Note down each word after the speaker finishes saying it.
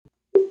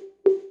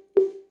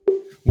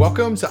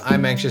Welcome to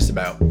I'm Anxious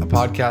About, a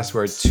podcast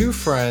where two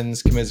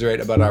friends commiserate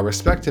about our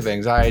respective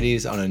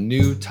anxieties on a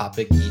new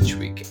topic each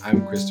week.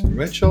 I'm Christopher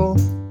Mitchell.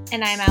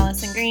 And I'm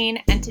Allison Green,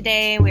 and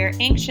today we're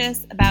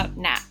anxious about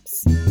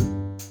naps.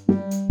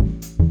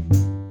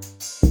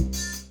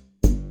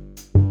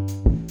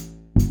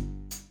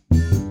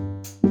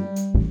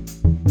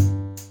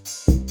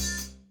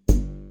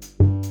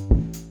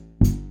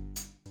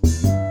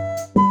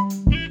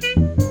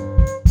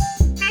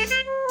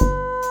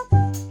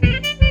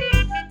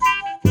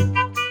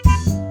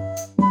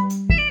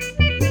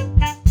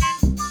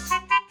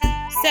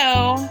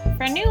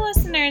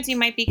 You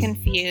might be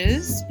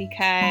confused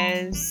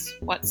because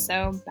what's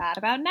so bad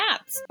about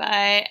naps?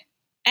 But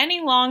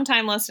any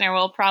longtime listener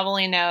will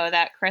probably know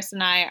that Chris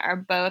and I are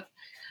both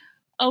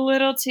a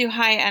little too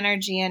high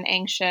energy and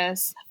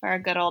anxious for a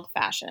good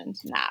old-fashioned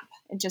nap.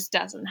 It just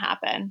doesn't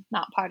happen.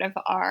 Not part of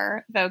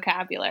our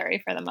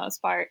vocabulary for the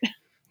most part.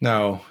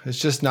 No, it's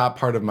just not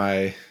part of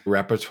my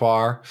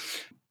repertoire.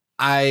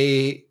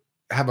 I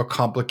have a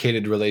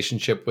complicated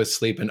relationship with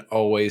sleep and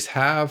always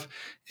have.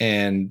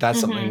 And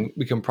that's something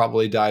we can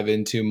probably dive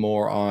into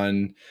more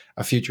on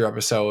a future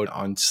episode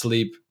on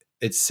sleep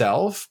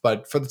itself.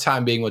 But for the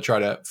time being, we'll try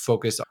to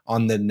focus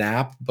on the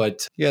nap.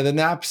 But yeah, the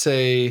nap's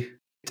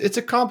it's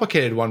a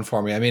complicated one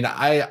for me. I mean,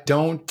 I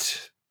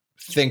don't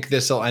think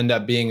this will end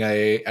up being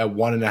a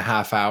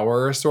 1.5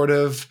 hour sort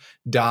of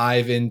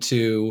dive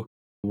into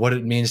what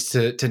it means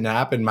to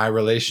nap and my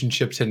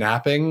relationship to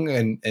napping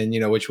and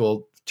which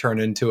will turn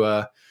into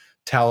a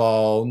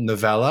tell-all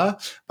novella,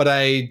 but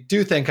I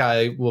do think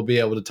I will be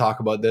able to talk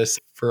about this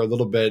for a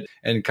little bit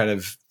and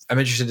I'm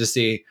interested to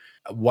see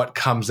what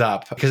comes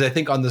up, because I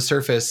think on the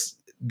surface,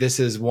 this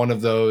is one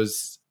of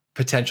those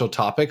potential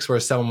topics where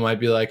someone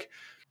might be like,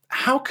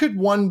 how could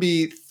one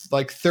be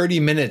like 30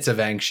 minutes of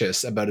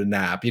anxious about a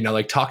nap,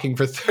 like talking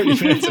for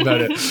 30 minutes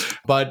about it.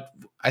 But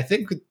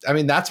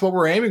that's what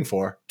we're aiming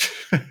for.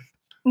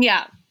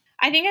 Yeah.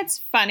 I think it's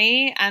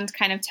funny and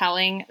kind of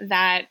telling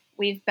that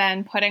we've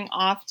been putting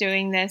off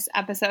doing this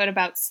episode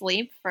about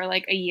sleep for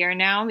like a year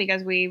now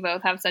because we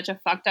both have such a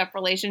fucked up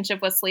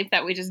relationship with sleep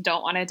that we just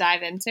don't want to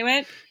dive into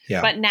it.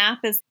 Yeah. But nap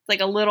is like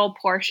a little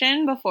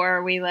portion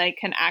before we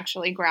can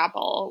actually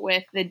grapple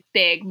with the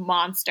big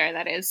monster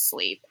that is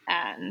sleep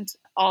and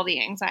all the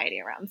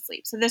anxiety around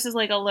sleep. So this is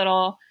like a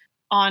little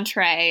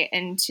entree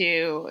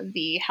into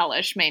the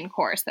hellish main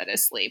course that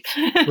is sleep.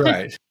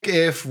 Right.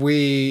 If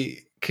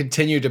we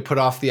continue to put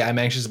off the I'm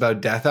anxious about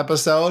death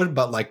episode,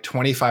 but like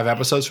 25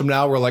 episodes from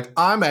now, we're like,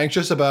 I'm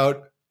anxious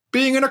about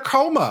being in a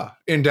coma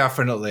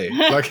indefinitely.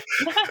 Like,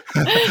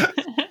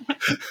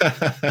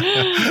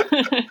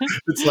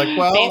 it's like,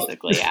 well,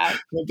 basically, yeah.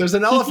 There's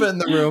an elephant in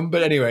the room,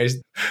 but anyways,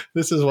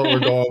 this is what we're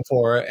going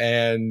for.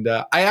 And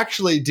I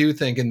actually do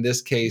think in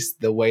this case,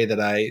 the way that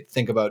I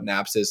think about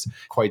naps is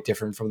quite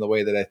different from the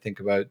way that I think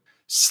about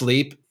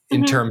sleep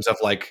in terms of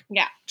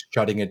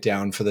shutting it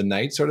down for the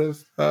night sort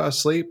of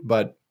sleep.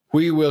 But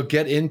we will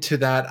get into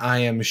that, I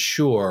am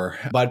sure.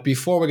 But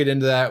before we get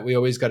into that, we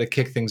always got to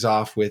kick things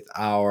off with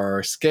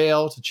our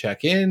scale to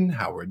check in,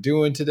 how we're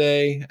doing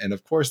today. And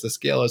of course, the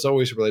scale is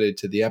always related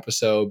to the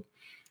episode.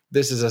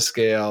 This is a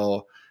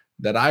scale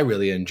that I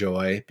really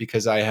enjoy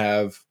because I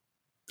have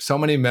so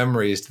many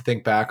memories to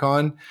think back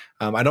on.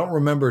 I don't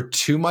remember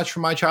too much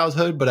from my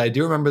childhood, but I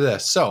do remember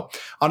this. So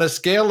on a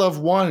scale of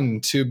 1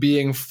 to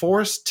being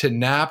forced to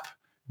nap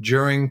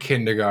during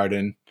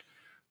kindergarten,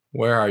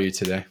 where are you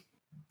today?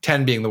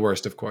 10 being the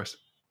worst, of course.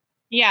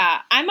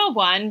 Yeah, I'm a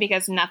 1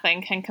 because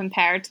nothing can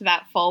compare to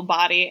that full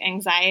body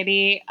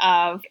anxiety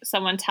of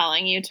someone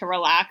telling you to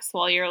relax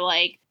while you're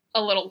like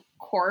a little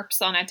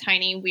corpse on a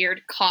tiny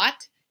weird cot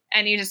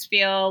and you just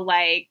feel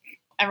like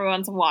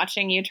everyone's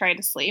watching you try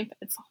to sleep.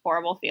 It's a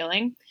horrible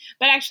feeling.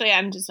 But actually,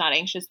 I'm just not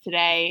anxious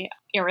today,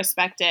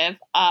 irrespective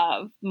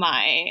of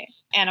my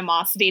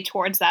animosity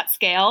towards that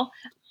scale.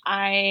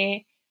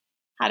 I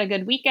had a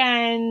good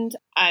weekend.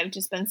 I've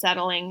just been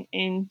settling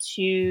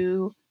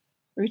into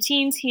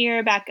routines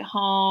here back at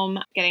home.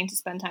 Getting to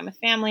spend time with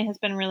family has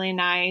been really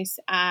nice.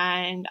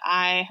 And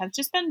I have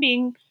just been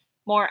being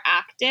more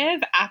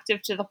active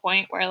to the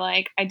point where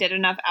I did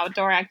enough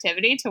outdoor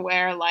activity to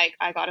where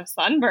I got a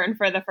sunburn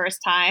for the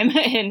first time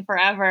in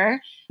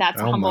forever. That's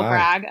a humble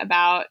brag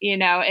about,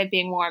 it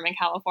being warm in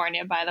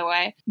California, by the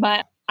way.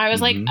 But I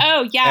was like,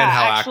 oh yeah. And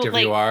how active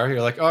you are.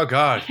 You're like, oh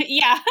God.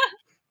 Yeah.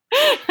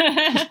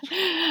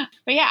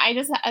 But yeah,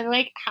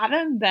 I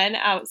haven't been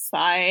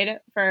outside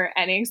for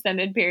any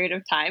extended period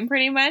of time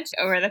pretty much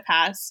over the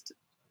past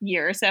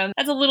year or so.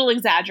 That's a little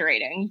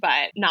exaggerating,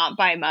 but not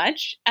by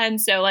much. And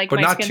so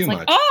but my skin's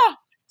much. oh,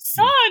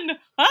 sun,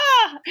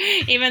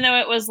 even though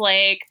it was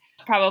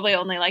probably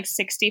only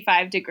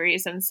 65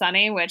 degrees and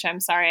sunny, which I'm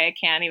sorry, I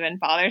can't even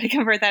bother to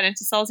convert that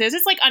into Celsius.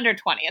 It's under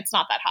 20. It's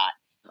not that hot.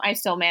 I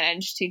still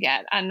managed to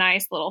get a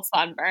nice little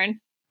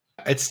sunburn.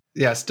 It's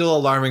still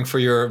alarming for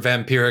your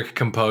vampiric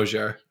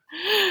composure.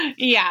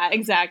 Yeah,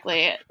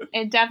 exactly.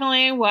 It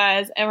definitely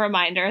was a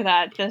reminder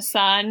that the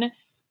sun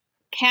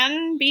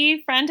can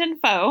be friend and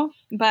foe,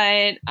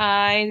 but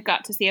I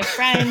got to see a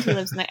friend who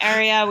lives in the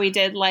area. We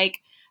did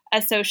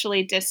a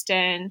socially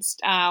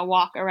distanced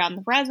walk around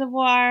the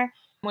reservoir,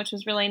 which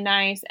was really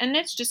nice. And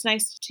it's just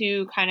nice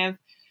to kind of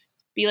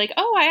be like,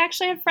 oh, I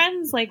actually have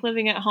friends like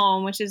living at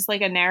home, which is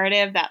like a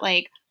narrative that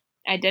like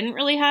I didn't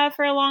really have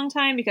for a long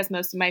time because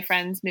most of my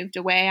friends moved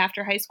away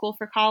after high school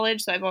for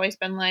college. So I've always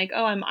been like,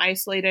 oh, I'm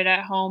isolated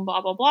at home,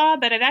 blah, blah, blah.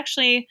 But it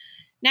actually,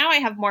 now I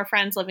have more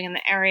friends living in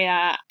the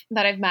area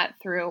that I've met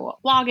through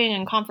blogging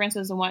and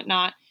conferences and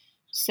whatnot.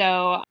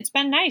 So it's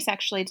been nice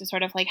actually to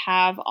sort of like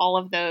have all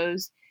of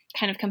those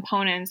kind of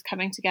components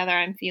coming together.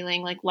 I'm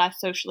feeling like less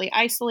socially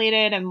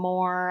isolated and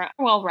more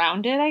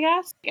well-rounded, I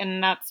guess.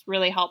 And that's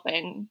really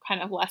helping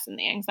kind of lessen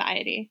the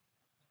anxiety.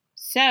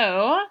 So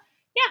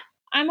yeah,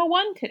 I'm a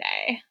 1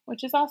 today,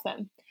 which is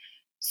awesome.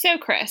 So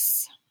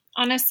Chris,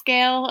 on a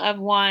scale of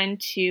 1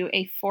 to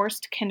a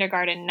forced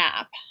kindergarten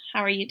nap,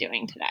 how are you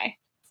doing today?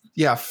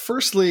 Yeah,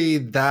 firstly,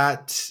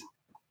 that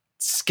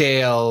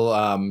scale,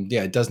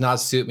 it does not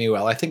suit me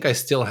well. I think I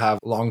still have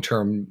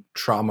long-term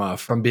trauma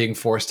from being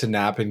forced to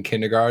nap in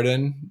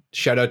kindergarten.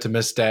 Shout out to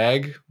Miss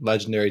Stagg,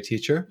 legendary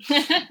teacher.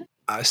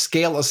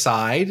 Scale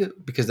aside,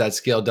 because that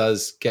scale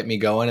does get me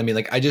going. I mean,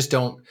 like, I just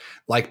don't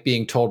like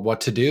being told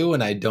what to do,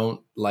 and I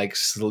don't like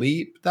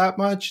sleep that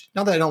much.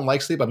 Not that I don't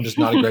like sleep, I'm just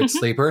not a great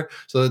sleeper.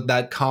 So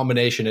that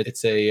combination,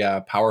 it's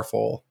a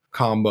powerful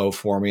combo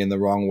for me in the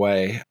wrong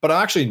way. But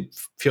I actually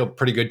feel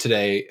pretty good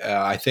today.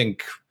 I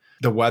think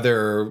the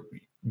weather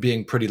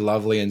being pretty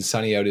lovely and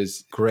sunny out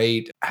is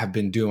great. I have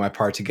been doing my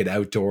part to get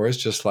outdoors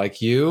just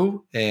like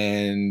you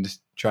and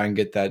try and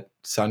get that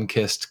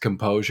sun-kissed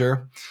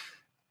composure.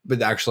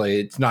 But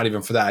actually, it's not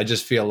even for that. I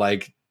just feel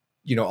like,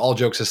 all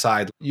jokes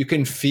aside, you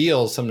can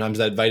feel sometimes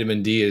that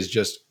vitamin D is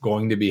just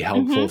going to be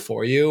helpful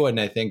for you. And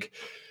I think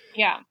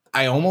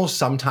I almost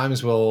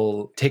sometimes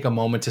will take a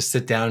moment to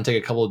sit down and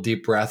take a couple of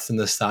deep breaths in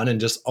the sun and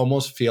just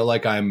almost feel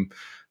like I'm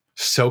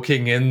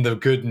soaking in the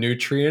good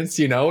nutrients.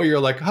 You're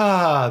like,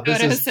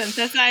 this is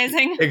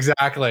photosynthesizing.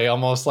 Exactly.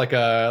 Almost like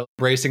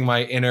bracing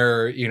my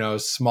inner,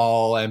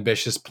 small,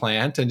 ambitious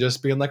plant and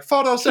just being like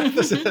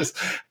photosynthesis.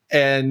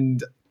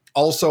 And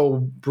also,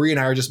 Brie and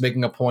I are just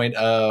making a point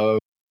of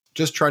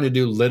just trying to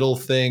do little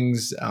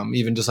things,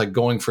 even just like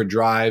going for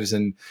drives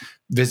and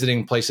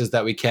visiting places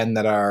that we can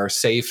that are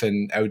safe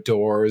and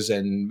outdoors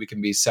and we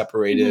can be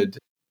separated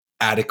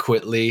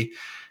adequately.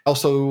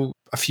 Also,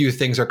 a few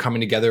things are coming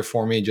together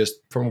for me just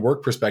from a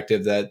work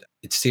perspective that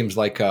it seems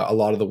like a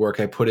lot of the work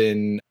I put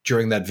in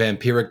during that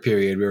vampiric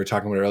period we were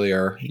talking about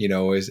earlier,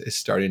 is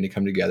starting to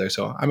come together.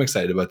 So I'm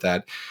excited about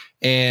that.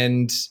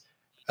 And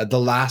the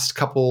last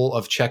couple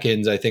of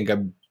check-ins, I think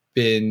have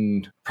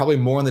been probably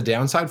more on the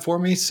downside for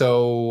me.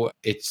 So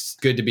it's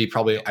good to be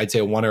probably, I'd say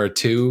a 1 or a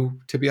 2,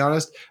 to be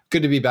honest.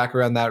 Good to be back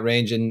around that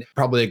range, and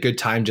probably a good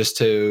time just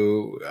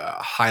to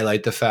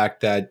highlight the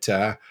fact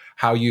that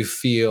how you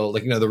feel,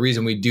 like, the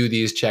reason we do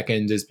these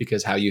check-ins is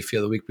because how you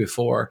feel the week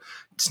before.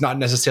 It's not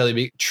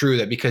necessarily true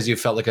that because you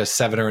felt like a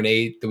 7 or an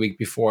 8 the week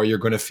before, you're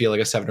going to feel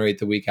like a 7 or 8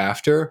 the week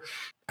after.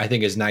 I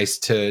think it's nice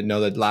to know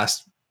that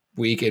last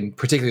week, and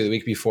particularly the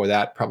week before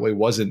that, probably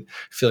wasn't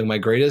feeling my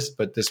greatest,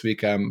 but this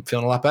week I'm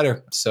feeling a lot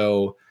better.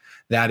 So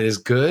that is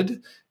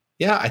good.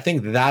 Yeah, I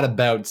think that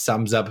about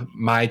sums up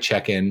my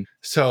check-in.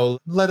 So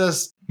let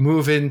us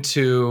move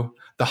into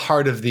the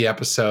heart of the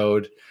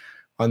episode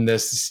on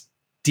this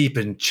deep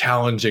and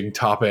challenging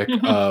topic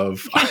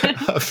of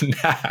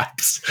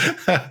naps.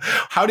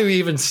 How do we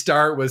even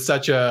start with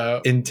such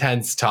a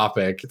intense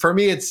topic? For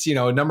me, it's,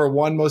 number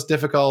 1 most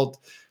difficult,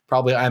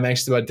 probably I'm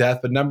anxious about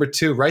death, but number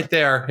 2, right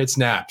there, it's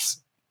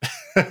naps.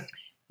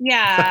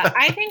 Yeah,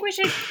 I think we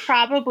should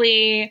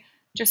probably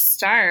just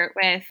start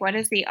with what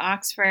is the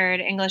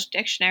Oxford English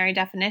Dictionary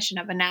definition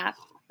of a nap,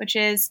 which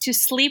is to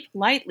sleep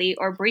lightly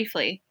or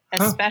briefly,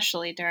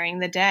 especially during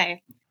the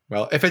day.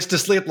 Well, if it's to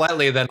sleep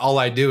lightly, then all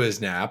I do is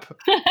nap.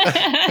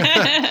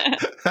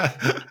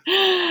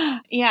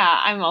 Yeah,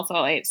 I'm also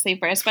a late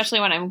sleeper, especially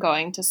when I'm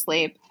going to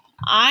sleep.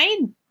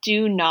 I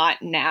do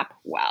not nap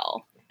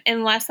well.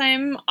 Unless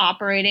I'm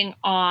operating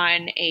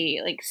on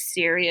a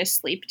serious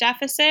sleep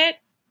deficit,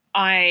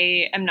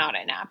 I am not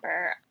a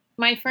napper.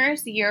 My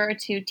first year or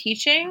 2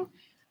 teaching,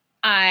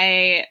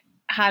 I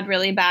had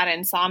really bad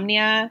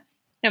insomnia.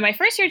 No, my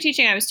first year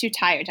teaching, I was too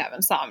tired to have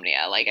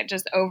insomnia. It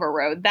just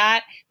overrode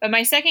that. But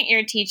my second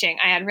year teaching,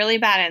 I had really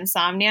bad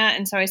insomnia.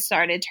 And so I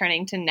started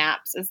turning to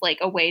naps as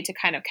a way to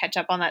kind of catch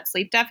up on that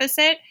sleep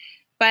deficit.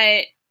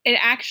 But it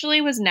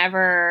actually was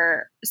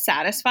never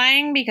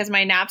satisfying because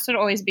my naps would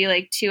always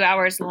be 2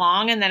 hours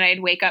long. And then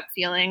I'd wake up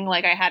feeling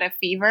like I had a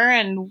fever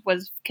and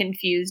was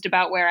confused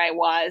about where I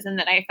was. And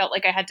then I felt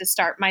like I had to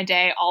start my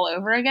day all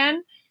over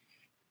again.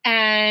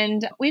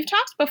 And we've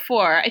talked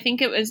before, I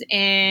think it was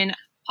in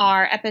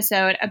our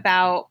episode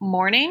about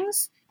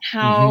mornings,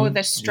 how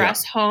the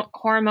stress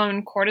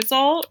hormone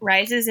cortisol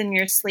rises in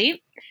your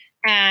sleep.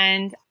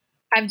 And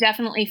I've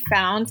definitely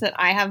found that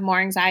I have more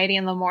anxiety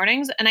in the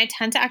mornings, and I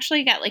tend to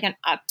actually get an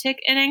uptick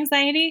in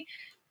anxiety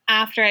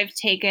after I've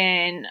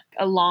taken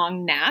a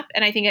long nap.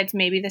 And I think it's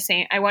maybe the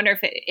same. I wonder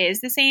if it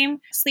is the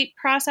same sleep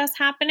process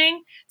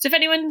happening. So if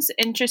anyone's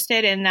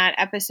interested in that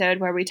episode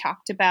where we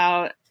talked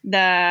about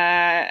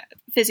the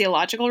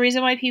physiological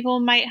reason why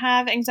people might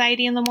have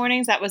anxiety in the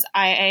mornings, that was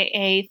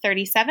IAA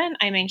 37.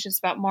 I'm anxious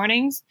about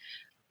mornings.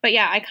 But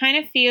yeah, I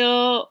kind of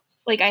feel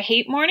like I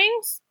hate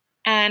mornings.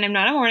 And I'm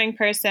not a morning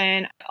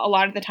person. A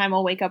lot of the time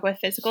I'll wake up with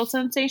physical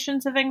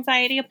sensations of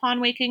anxiety upon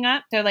waking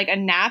up. So like a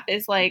nap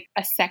is like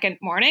a second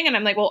morning. And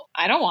I'm like, well,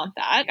 I don't want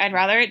that. I'd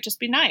rather it just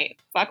be night.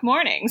 Fuck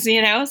mornings,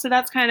 you know? So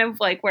that's kind of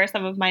like where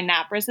some of my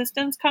nap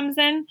resistance comes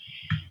in.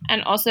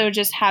 And also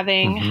just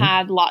having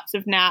had lots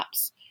of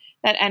naps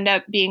that end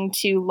up being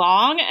too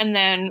long and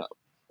then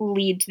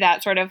lead to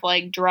that sort of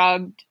like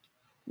drugged,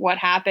 what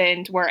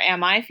happened, where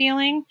am I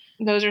feeling?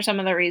 Those are some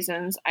of the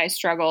reasons I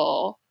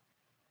struggle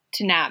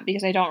to nap,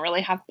 because I don't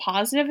really have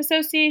positive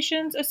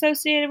associations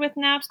associated with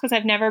naps, because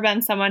I've never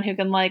been someone who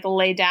can like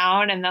lay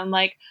down and then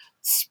like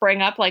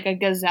spring up like a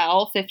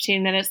gazelle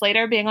 15 minutes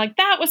later being like,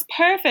 that was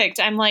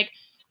perfect. I'm like,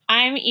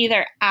 I'm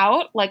either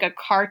out like a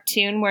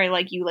cartoon where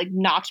like you like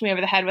knocked me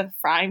over the head with a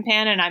frying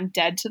pan and I'm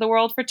dead to the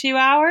world for 2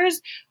 hours,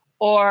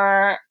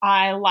 or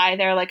I lie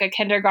there like a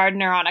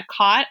kindergartner on a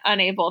cot,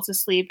 unable to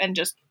sleep and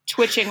just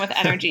twitching with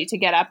energy to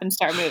get up and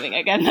start moving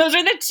again. Those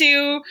are the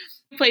two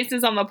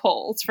places on the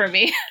poles for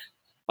me.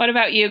 What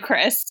about you,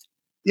 Chris?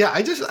 Yeah,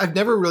 I've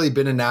never really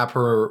been a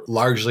napper,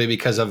 largely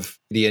because of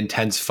the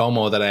intense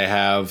FOMO that I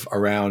have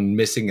around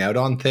missing out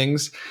on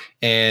things.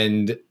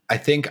 And I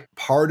think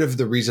part of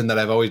the reason that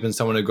I've always been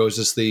someone who goes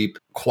to sleep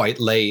quite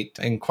late,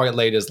 and quite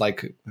late is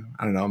like,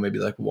 I don't know, maybe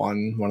like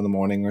one in the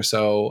morning or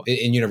so.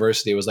 In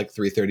university, it was like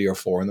 3:30 or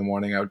 4 in the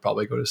morning. I would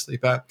probably go to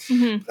sleep at.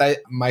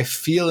 My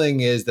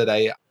feeling is that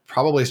I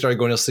probably started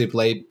going to sleep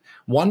late.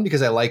 One,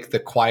 because I like the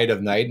quiet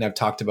of night, and I've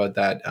talked about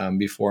that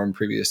before in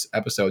previous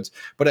episodes.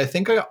 But I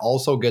think I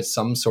also get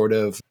some sort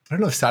of, I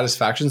don't know if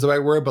satisfaction is the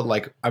right word, but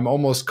like I'm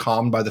almost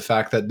calmed by the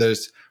fact that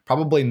there's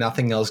probably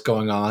nothing else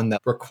going on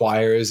that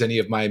requires any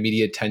of my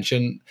immediate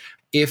attention.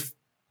 If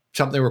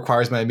something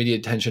requires my immediate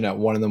attention at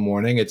 1 in the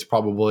morning, it's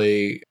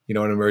probably, an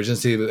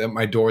emergency.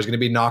 My door is going to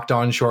be knocked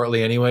on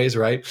shortly anyways,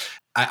 right?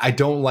 I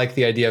don't like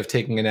the idea of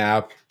taking a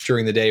nap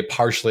during the day,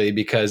 partially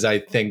because I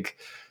think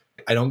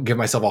I don't give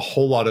myself a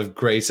whole lot of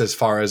grace as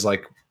far as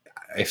like,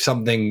 if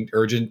something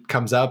urgent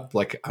comes up,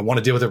 like I want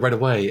to deal with it right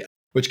away,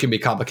 which can be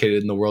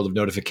complicated in the world of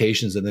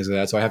notifications and things like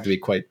that. So I have to be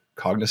quite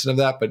cognizant of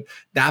that. But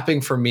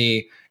napping for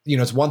me,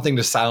 it's one thing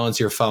to silence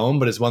your phone,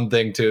 but it's one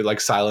thing to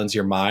like silence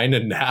your mind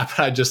and nap.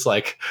 I'm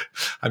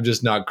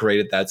just not great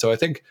at that. So I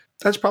think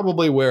that's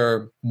probably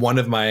where one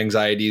of my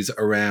anxieties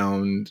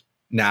around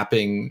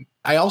napping.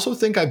 I also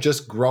think I've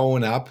just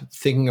grown up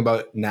thinking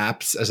about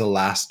naps as a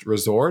last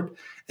resort.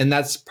 And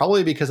that's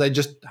probably because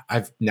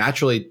I've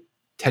naturally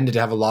tended to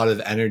have a lot of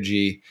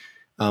energy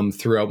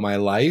throughout my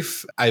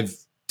life. I've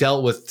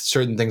dealt with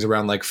certain things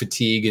around like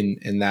fatigue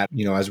and that,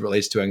 as it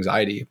relates to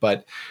anxiety.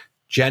 But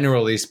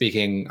generally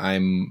speaking,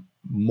 I'm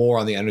more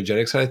on the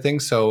energetic side of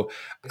things. So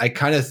I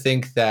kind of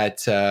think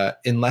that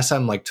unless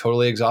I'm like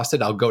totally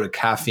exhausted, I'll go to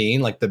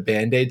caffeine, like the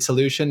Band-Aid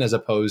solution, as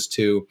opposed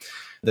to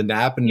the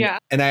nap.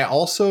 And I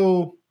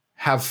also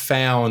have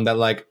found that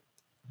like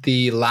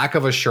the lack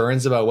of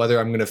assurance about whether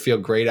I'm going to feel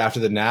great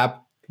after the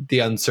nap, the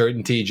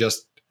uncertainty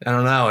just, I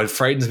don't know, it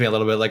frightens me a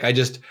little bit. Like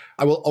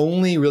I will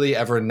only really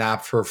ever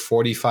nap for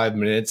 45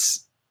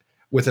 minutes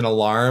with an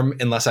alarm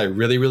unless I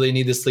really, really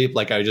need to sleep.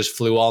 Like I just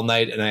flew all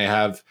night and I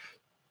have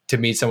to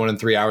meet someone in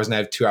 3 hours and I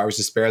have 2 hours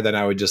to spare, then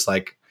I would just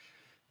like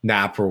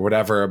nap or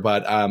whatever.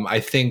 But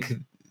I think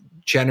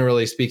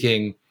generally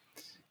speaking,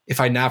 if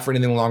I nap for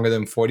anything longer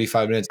than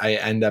 45 minutes, I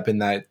end up in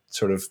that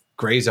sort of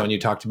gray zone you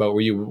talked about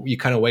where you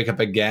kind of wake up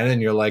again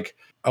and you're like,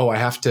 oh, I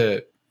have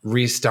to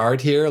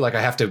restart here. Like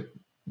I have to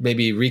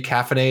maybe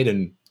recaffeinate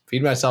and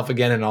feed myself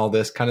again and all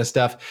this kind of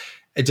stuff.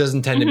 It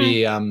doesn't tend to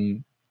be,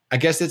 I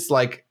guess it's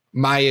like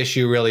my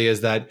issue really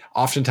is that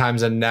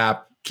oftentimes a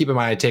nap, keep in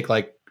mind, I take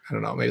like, I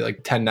don't know, maybe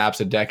like 10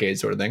 naps a decade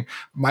sort of thing.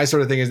 My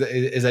sort of thing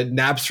is that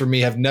naps for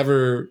me have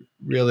never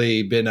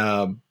really been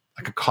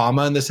like a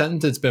comma in the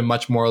sentence. It's been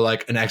much more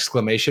like an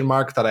exclamation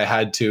mark that I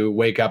had to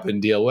wake up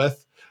and deal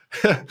with.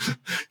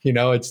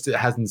 It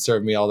hasn't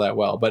served me all that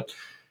well. But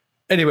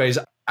anyways,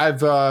 I've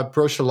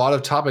broached a lot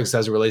of topics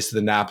as it relates to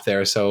the nap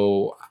there.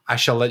 So I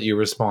shall let you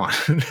respond.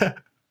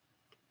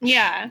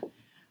 Yeah.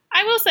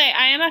 I will say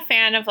I am a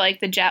fan of like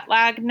the jet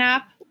lag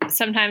nap.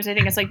 Sometimes I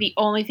think it's like the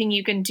only thing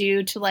you can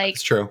do to like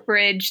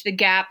bridge the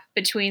gap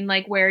between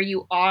like where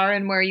you are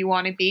and where you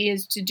want to be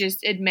is to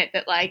just admit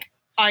that like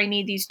I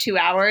need these 2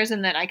 hours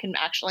and then I can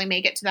actually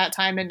make it to that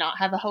time and not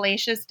have a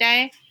hellacious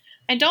day.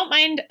 I don't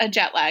mind a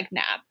jet lag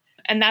nap.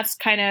 And that's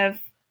kind of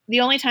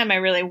the only time I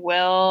really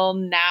will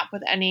nap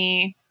with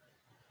any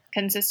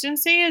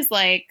consistency is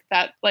like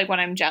that, like when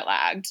I'm jet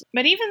lagged.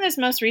 But even this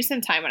most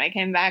recent time when I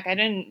came back, I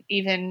didn't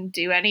even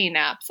do any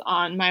naps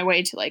on my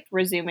way to like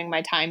resuming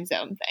my time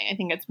zone thing. I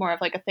think it's more of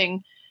like a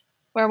thing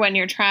Where when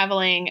you're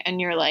traveling and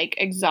you're like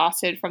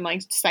exhausted from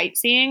like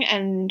sightseeing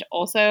and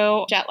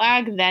also jet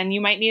lag, then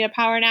you might need a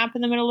power nap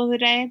in the middle of the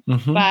day.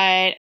 Mm-hmm.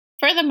 But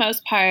for the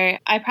most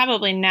part, I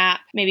probably nap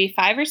maybe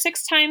 5 or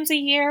 6 times a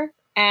year.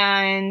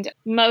 And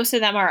most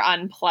of them are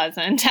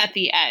unpleasant at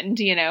the end,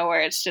 you know,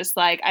 where it's just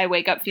like I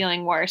wake up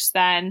feeling worse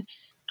than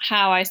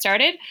how I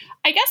started.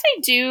 I guess I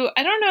do.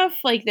 I don't know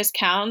if like this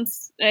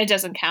counts. It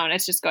doesn't count.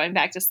 It's just going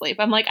back to sleep.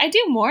 I'm like, I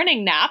do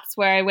morning naps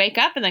where I wake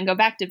up and then go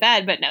back to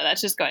bed. But no,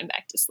 that's just going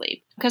back to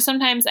sleep. Because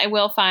sometimes I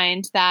will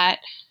find that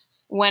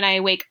when I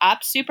wake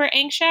up super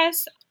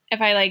anxious,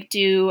 if I like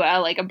do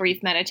a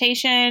brief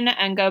meditation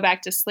and go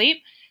back to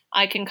sleep,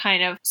 I can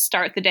kind of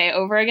start the day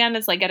over again.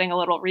 It's like getting a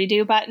little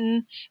redo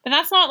button. But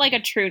that's not like a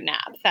true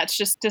nap. That's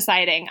just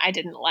deciding I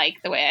didn't like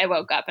the way I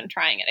woke up and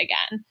trying it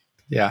again.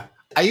 Yeah.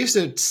 I used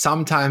to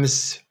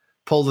sometimes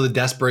pull the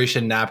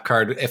desperation nap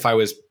card if I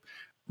was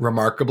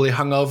remarkably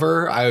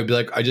hungover. I would be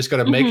like, I just got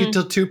to make it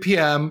till 2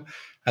 p.m.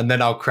 and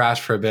then I'll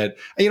crash for a bit.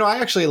 And, you know, I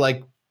actually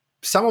like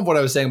some of what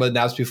I was saying about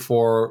naps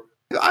before.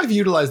 I've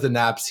utilized the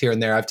naps here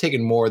and there. I've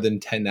taken more than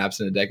 10 naps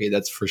in a decade.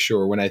 That's for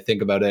sure when I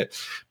think about it.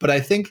 But I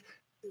think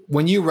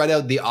when you read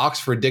out the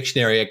Oxford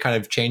Dictionary, it kind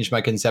of changed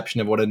my conception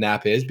of what a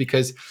nap is,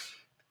 because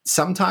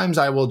sometimes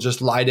I will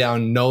just lie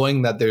down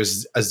knowing that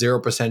there's a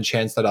 0%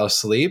 chance that I'll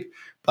sleep,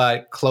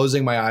 but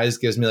closing my eyes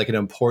gives me like an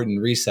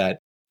important reset.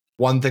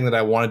 One thing that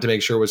I wanted to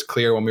make sure was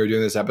clear when we were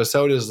doing this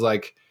episode is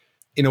like,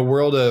 in a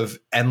world of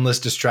endless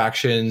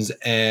distractions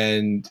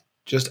and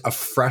just a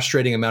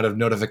frustrating amount of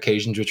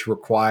notifications which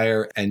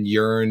require and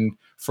yearn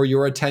for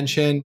your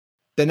attention,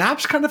 the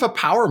nap's kind of a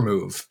power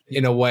move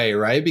in a way,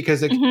 right?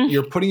 Because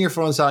you're putting your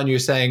phone aside and you're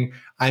saying,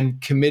 I'm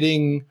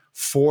committing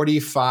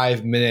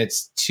 45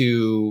 minutes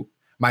to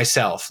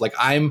myself. Like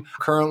I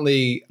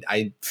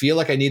feel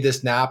like I need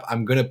this nap.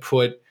 I'm going to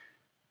put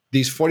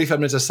these 45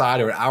 minutes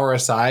aside or an hour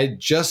aside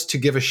just to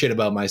give a shit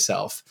about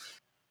myself.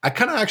 I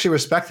kind of actually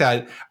respect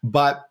that.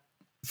 But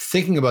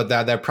thinking about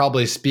that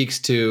probably speaks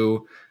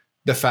to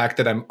the fact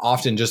that I'm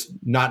often just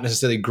not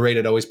necessarily great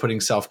at always putting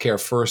self-care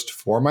first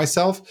for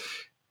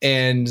myself.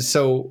 And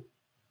so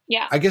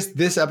yeah, I guess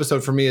this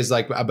episode for me is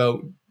like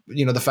about,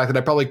 you know, the fact that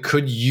I probably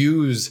could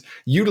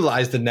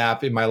utilize the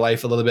nap in my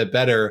life a little bit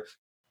better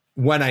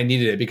when I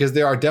needed it, because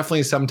there are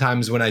definitely some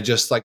times when I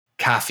just like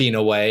caffeine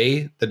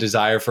away the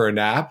desire for a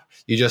nap.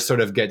 You just sort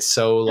of get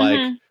so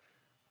like,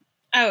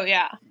 oh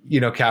yeah, you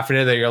know,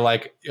 caffeinated that you're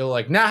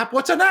like nap.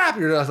 What's a nap?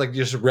 You're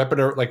just ripping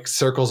like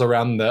circles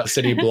around the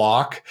city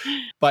block.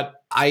 But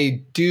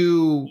I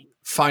do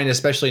find,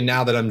 especially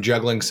now that I'm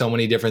juggling so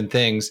many different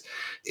things,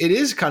 it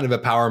is kind of a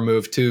power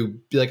move to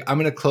be like, I'm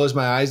going to close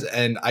my eyes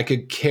and I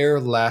could care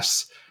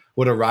less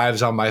what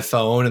arrives on my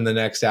phone in the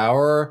next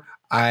hour.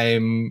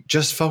 I'm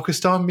just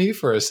focused on me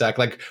for a sec.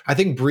 Like, I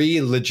think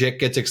Brie legit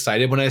gets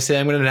excited when I say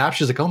I'm going to nap.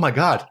 She's like, oh my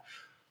God,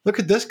 look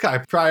at this guy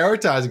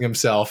prioritizing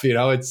himself. You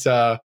know, it's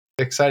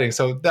exciting.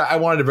 So I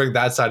wanted to bring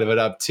that side of it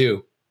up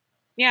too.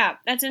 Yeah,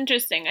 that's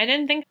interesting. I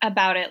didn't think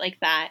about it like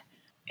that.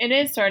 It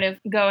is sort of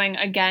going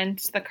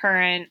against the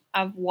current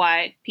of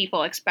what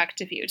people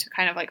expect of you to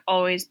kind of like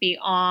always be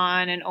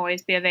on and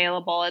always be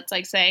available. It's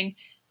like saying,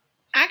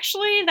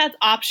 actually, that's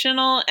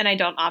optional and I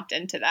don't opt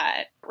into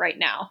that right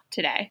now,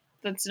 today.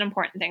 That's an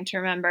important thing to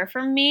remember.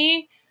 For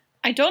me,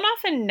 I don't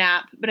often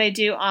nap, but I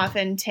do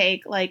often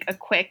take like a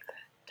quick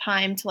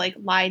time to like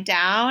lie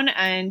down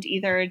and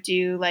either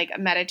do like a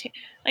meditate.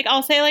 Like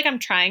I'll say like I'm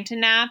trying to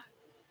nap,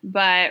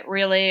 but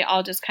really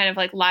I'll just kind of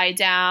like lie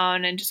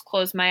down and just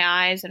close my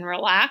eyes and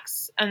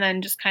relax, and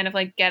then just kind of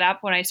like get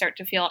up when I start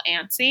to feel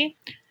antsy.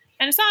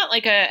 And it's not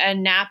like a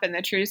nap in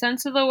the true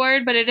sense of the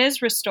word, but it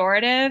is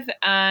restorative.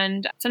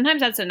 And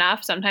sometimes that's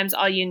enough. Sometimes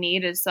all you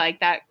need is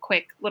like that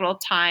quick little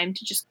time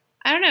to just,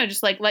 I don't know,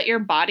 just like let your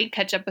body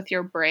catch up with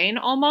your brain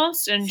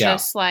almost. And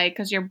just like,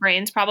 because your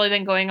brain's probably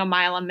been going a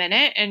mile a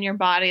minute and your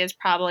body is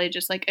probably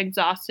just like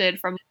exhausted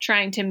from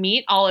trying to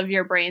meet all of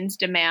your brain's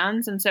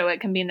demands. And so it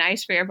can be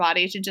nice for your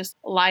body to just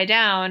lie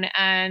down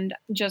and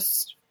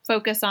just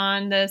focus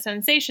on the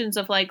sensations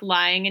of like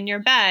lying in your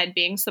bed,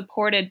 being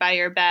supported by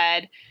your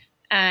bed,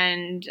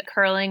 and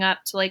curling up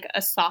to like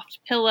a soft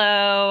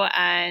pillow,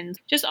 and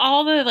just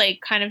all the like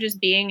kind of just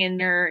being in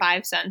your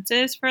five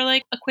senses for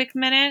like a quick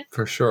minute.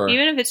 For sure.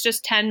 Even if it's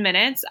just 10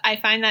 minutes, I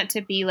find that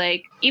to be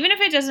like, even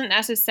if it doesn't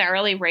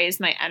necessarily raise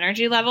my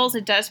energy levels,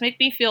 it does make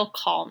me feel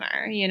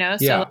calmer, you know?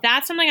 So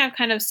that's something I've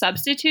kind of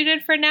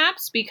substituted for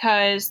naps,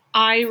 because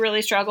I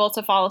really struggle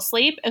to fall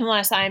asleep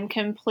unless I'm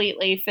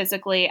completely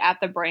physically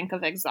at the brink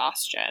of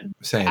exhaustion.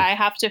 Same. I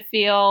have to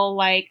feel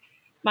like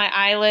my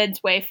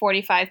eyelids weigh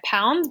 45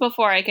 pounds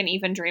before I can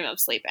even dream of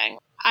sleeping.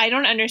 I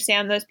don't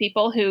understand those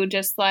people who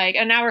just like,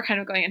 and now we're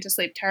kind of going into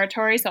sleep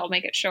territory, so I'll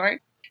make it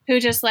short, who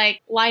just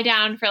like lie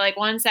down for like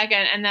 1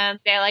 second and then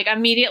they like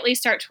immediately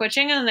start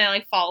twitching and they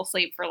like fall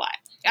asleep for life.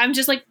 I'm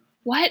just like,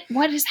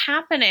 what is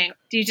happening?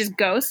 Do you just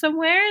go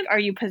somewhere? Are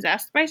you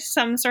possessed by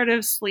some sort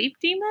of sleep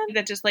demon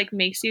that just like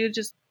makes you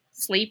just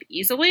sleep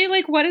easily?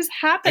 Like, what is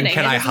happening? And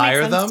can I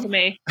hire them? To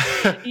me.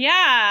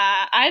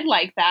 Yeah, I'd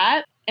like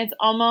that. It's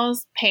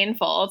almost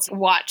painful to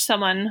watch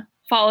someone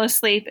fall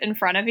asleep in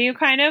front of you,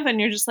 kind of, and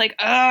you're just like,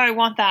 oh, I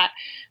want that.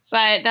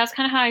 But that's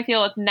kind of how I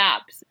feel with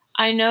naps.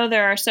 I know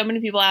there are so many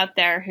people out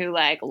there who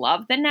like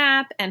love the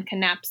nap and can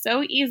nap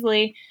so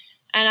easily.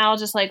 And I'll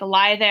just like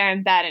lie there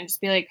in bed and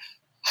just be like,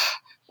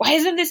 why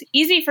isn't this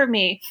easy for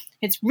me?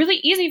 It's really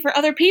easy for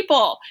other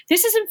people.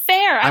 This isn't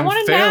fair. I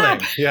want to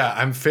nap. Yeah,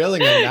 I'm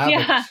failing at napping.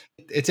 Yeah.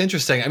 It's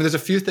interesting. I mean, there's a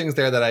few things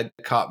there that I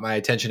caught my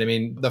attention. I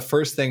mean, the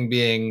first thing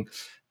being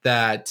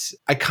that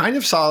I kind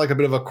of saw like a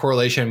bit of a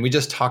correlation. We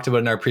just talked about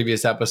in our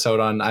previous episode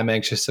on I'm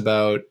Anxious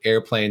About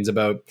Airplanes,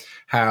 about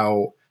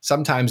how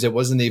sometimes it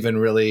wasn't even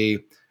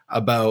really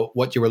about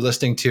what you were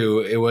listening to.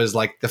 It was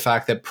like the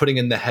fact that putting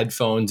in the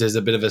headphones is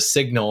a bit of a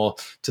signal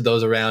to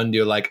those around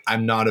you, like,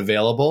 I'm not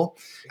available.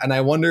 And I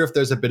wonder if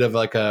there's a bit of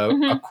like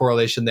a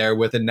correlation there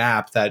with a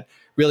nap, that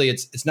really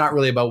it's not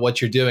really about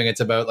what you're doing. It's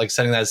about like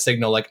sending that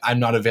signal, like, I'm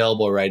not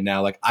available right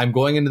now. Like, I'm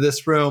going into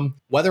this room,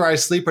 whether I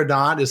sleep or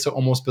not is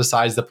almost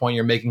besides the point.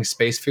 You're making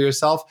space for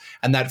yourself.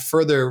 And that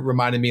further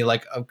reminded me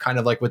like of kind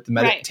of like with the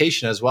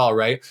meditation as well,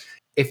 right?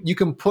 If you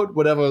can put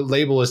whatever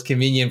label is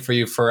convenient for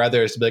you for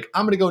others to be like,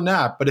 I'm going to go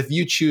nap. But if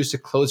you choose to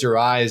close your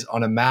eyes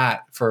on a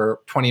mat for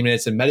 20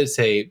 minutes and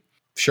meditate,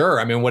 sure.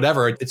 I mean,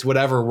 whatever. It's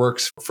whatever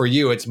works for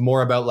you. It's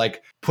more about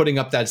like putting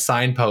up that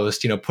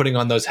signpost, putting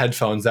on those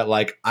headphones that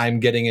like, I'm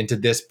getting into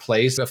this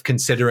place of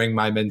considering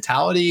my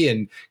mentality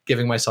and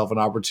giving myself an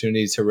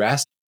opportunity to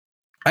rest.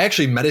 I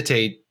actually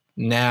meditate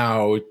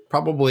now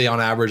probably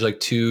on average like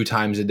 2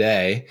 times a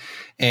day.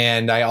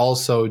 And I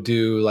also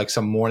do like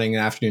some morning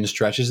and afternoon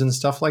stretches and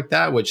stuff like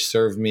that, which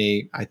serve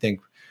me, I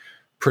think,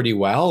 pretty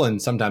well.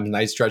 And sometimes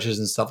night stretches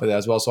and stuff like that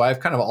as well. So I have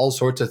kind of all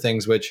sorts of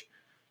things, which,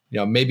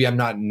 maybe I'm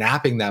not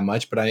napping that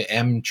much, but I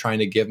am trying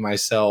to give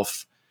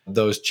myself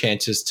those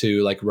chances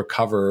to like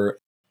recover.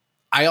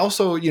 I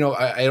also,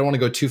 I don't want to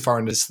go too far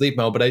into sleep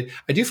mode, but I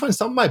do find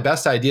some of my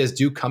best ideas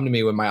do come to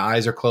me when my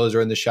eyes are closed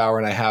or in the shower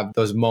and I have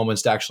those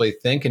moments to actually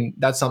think. And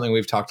that's something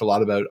we've talked a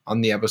lot about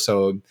on the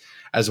episode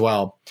as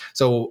well.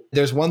 So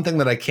there's one thing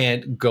that I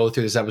can't go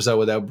through this episode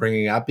without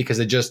bringing up, because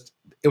it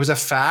was a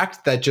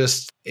fact that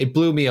it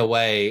blew me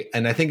away.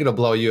 And I think it'll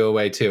blow you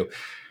away too.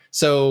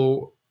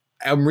 So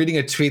I'm reading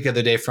a tweet the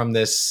other day from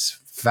this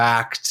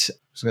fact. I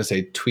was going to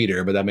say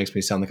tweeter, but that makes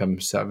me sound like I'm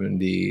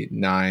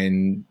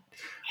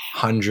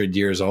 7,900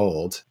 years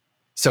old.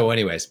 So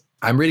anyways,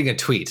 I'm reading a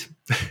tweet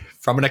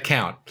from an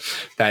account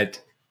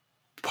that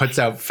puts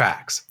out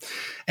facts.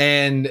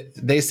 And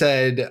they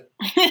said,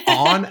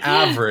 on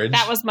average...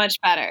 That was much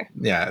better.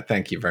 Yeah,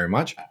 thank you very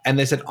much. And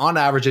they said, on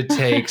average, it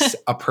takes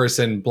a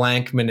person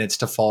blank minutes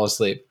to fall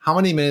asleep. How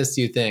many minutes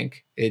do you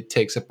think it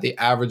takes the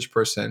average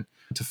person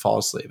to fall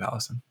asleep,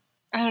 Allison?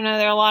 I don't know.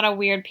 There are a lot of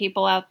weird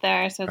people out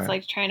there. So it's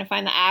like trying to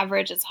find the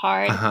average is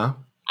hard.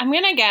 I'm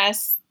going to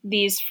guess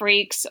these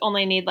freaks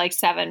only need like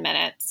 7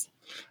 minutes.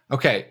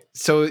 Okay.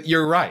 So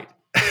you're right.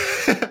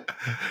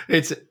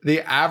 It's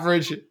the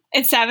average.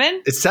 It's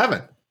 7? It's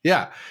 7.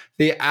 Yeah.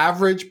 The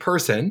average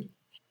person,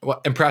 well,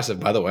 impressive,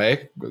 by the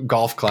way,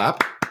 golf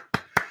clap.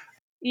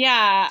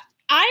 Yeah.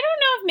 I don't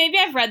know if maybe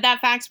I've read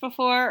that fact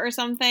before or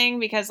something,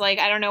 because like,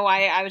 I don't know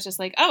why I was just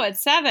like, oh,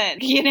 it's 7.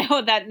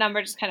 That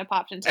number just kind of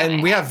popped into my head.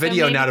 And we have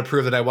video now to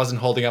prove that I wasn't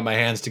holding up my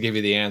hands to give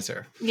you the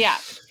answer. Yeah.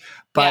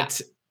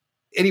 But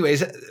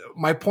anyways,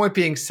 my point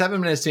being 7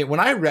 minutes. When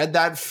I read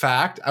that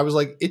fact, I was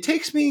like, it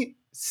takes me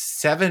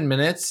 7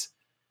 minutes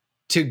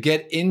to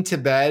get into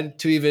bed,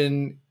 to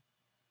even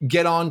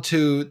get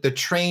onto the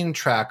train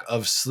track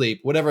of sleep,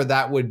 whatever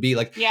that would be.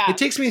 Like, it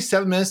takes me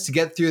 7 minutes to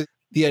get through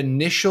the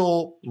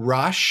initial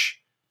rush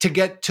to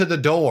get to the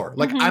door.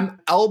 Like, I'm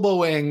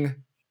elbowing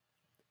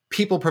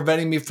people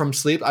preventing me from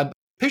sleep. I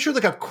picture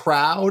like a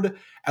crowd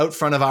out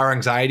front of our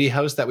anxiety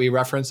house that we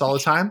reference all the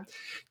time,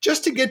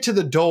 just to get to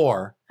the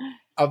door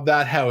of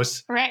that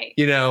house. Right.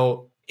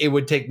 It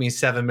would take me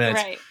 7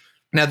 minutes. Right.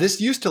 Now, this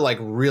used to like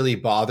really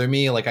bother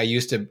me. Like, I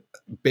used to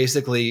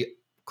basically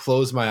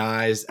close my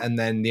eyes and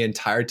then the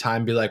entire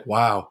time be like,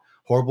 wow,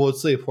 horrible at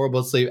sleep.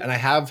 And I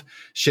have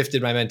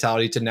shifted my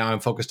mentality to now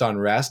I'm focused on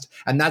rest.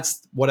 And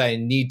that's what I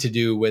need to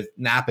do with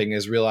napping,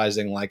 is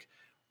realizing like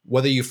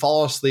whether you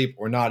fall asleep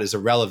or not is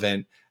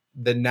irrelevant.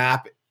 The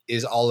nap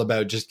is all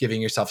about just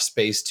giving yourself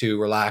space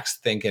to relax,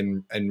 think,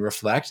 and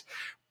reflect.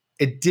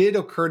 It did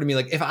occur to me,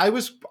 like, if I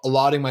was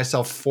allotting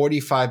myself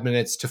 45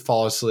 minutes to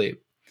fall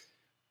asleep,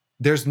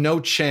 there's no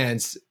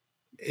chance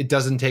it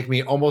doesn't take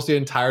me almost the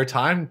entire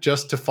time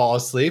just to fall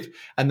asleep.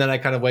 And then I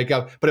kind of wake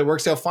up, but it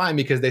works out fine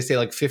because they say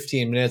like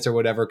 15 minutes or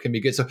whatever can be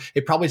good. So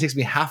it probably takes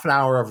me half an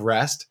hour of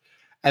rest.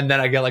 And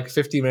then I get like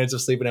 15 minutes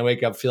of sleep and I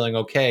wake up feeling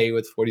okay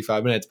with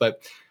 45 minutes.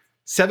 But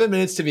 7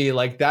 minutes to me,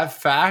 like that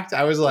fact,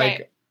 I was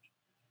like,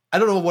 I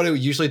don't know what it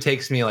usually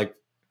takes me, like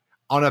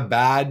on a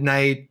bad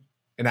night,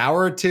 an hour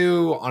or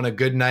two, on a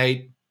good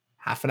night,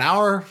 half an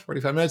hour,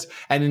 45 minutes.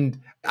 And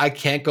I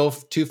can't go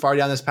too far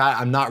down this path.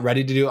 I'm not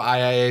ready to do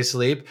IIA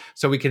sleep.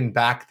 So we can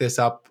back this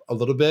up a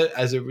little bit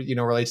as it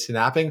relates to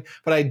napping.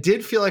 But I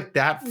did feel like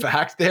that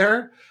fact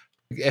there,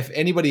 if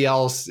anybody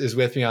else is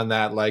with me on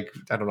that, like,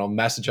 I don't know,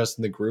 message us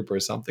in the group or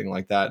something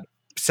like that.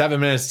 7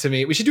 minutes to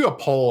me. We should do a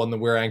poll on the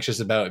We're Anxious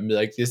About and be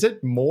like, is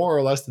it more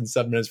or less than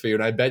 7 minutes for you?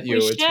 And I bet you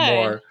it's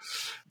more.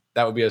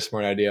 That would be a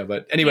smart idea.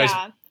 But anyways,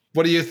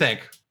 what do you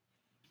think?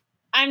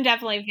 I'm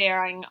definitely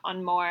veering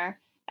on more.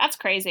 That's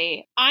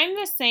crazy. I'm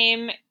the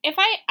same. If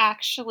I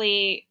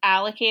actually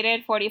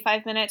allocated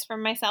 45 minutes for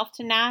myself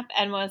to nap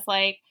and was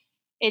like,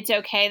 it's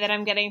okay that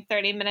I'm getting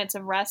 30 minutes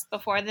of rest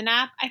before the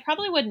nap, I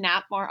probably would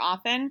nap more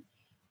often.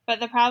 But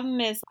the problem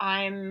is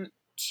I'm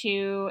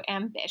too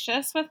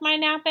ambitious with my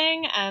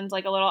napping and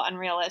like a little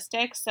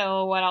unrealistic.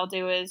 So what I'll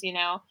do is,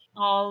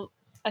 I'll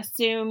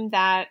assume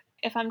that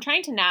if I'm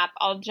trying to nap,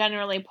 I'll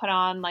generally put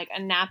on like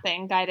a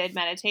napping guided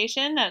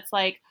meditation that's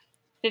like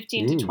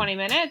 15 to 20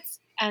 minutes.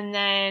 And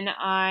then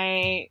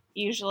I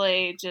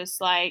usually just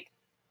like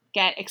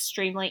get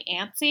extremely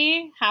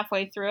antsy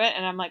halfway through it.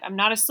 And I'm like, I'm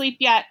not asleep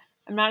yet.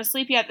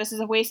 This is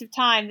a waste of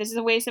time.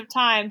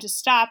 Just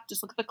stop.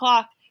 Just look at the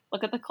clock.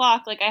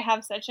 Like I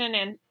have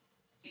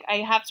I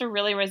have to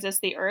really resist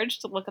the urge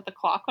to look at the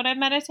clock when I'm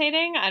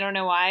meditating. I don't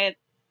know why.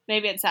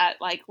 Maybe it's that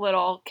like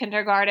little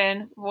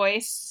kindergarten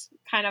voice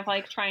kind of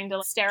like trying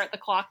to stare at the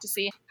clock to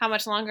see how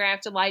much longer I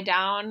have to lie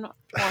down,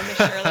 or Miss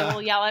Shirley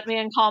will yell at me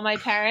and call my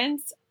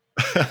parents.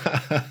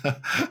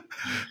 I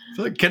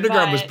feel like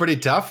kindergarten was pretty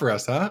tough for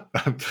us, huh?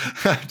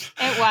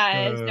 It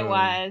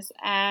was.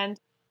 And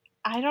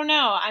I don't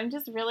know. I'm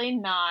just really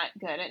not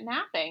good at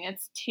napping.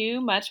 It's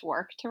too much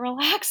work to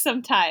relax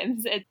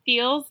sometimes. It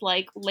feels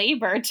like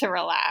labor to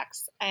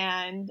relax.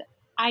 And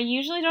I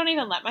usually don't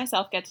even let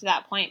myself get to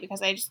that point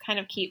because I just kind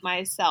of keep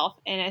myself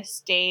in a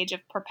stage of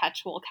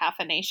perpetual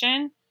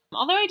caffeination.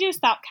 Although I do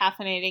stop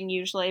caffeinating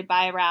usually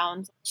by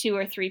around 2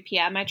 or 3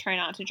 p.m. I try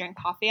not to drink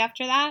coffee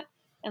after that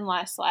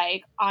unless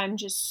like I'm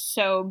just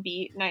so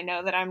beat and I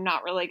know that I'm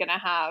not really going to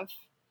have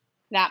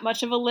that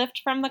much of a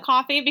lift from the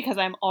coffee because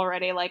I'm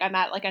already like, I'm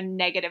at like a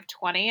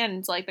 -20 and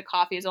it's like the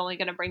coffee is only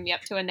going to bring me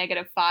up to a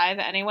 -5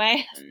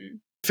 anyway.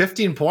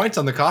 15 points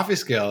on the coffee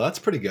scale. That's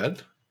pretty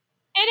good.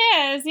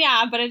 It is,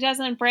 yeah, but it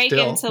doesn't break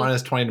Still, into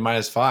 -20 to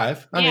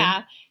 -5. I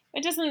mean,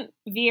 it doesn't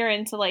veer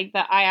into like the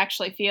I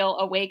actually feel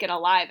awake and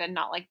alive and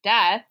not like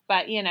death,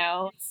 but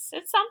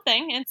it's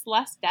something. It's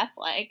less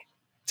death-like.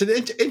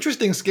 It's an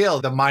interesting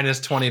scale, the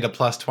 -20 to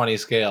 +20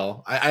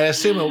 scale. I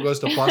assume it goes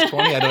to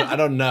 +20. I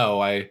don't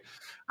know.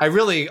 I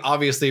really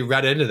obviously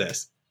read into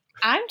this.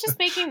 I'm just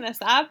making this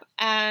up,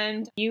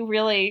 and you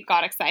really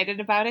got excited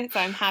about it, so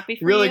I'm happy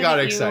for you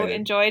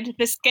enjoyed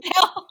the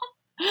scale.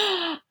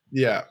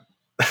 Yeah.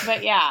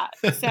 But yeah,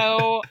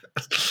 so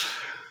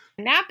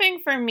napping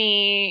for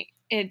me,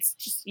 it's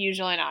just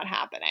usually not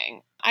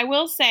happening. I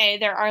will say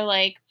there are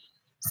like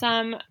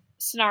some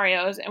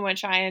scenarios in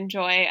which I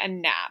enjoy a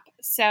nap.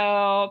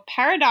 So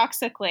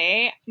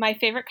paradoxically, my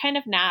favorite kind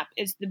of nap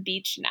is the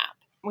beach nap.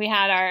 We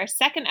had our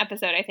second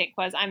episode, I think,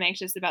 was I'm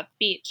anxious about the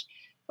beach.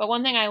 But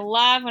one thing I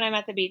love when I'm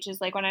at the beach is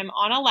like when I'm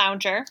on a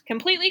lounger,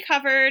 completely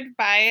covered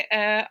by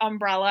an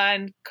umbrella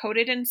and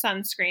coated in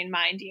sunscreen,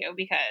 mind you,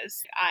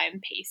 because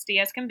I'm pasty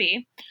as can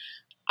be.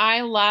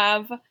 I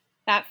love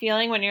that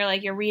feeling when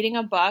you're reading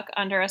a book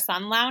under a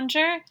sun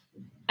lounger,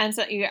 and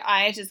so your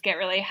eyes just get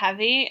really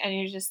heavy, and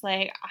you're just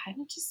like,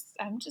 I'm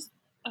just,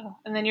 oh.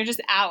 And then you're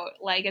just out.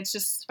 Like it's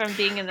just from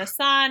being in the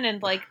sun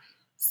and like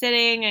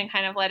sitting and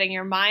kind of letting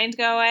your mind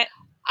go.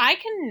 I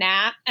can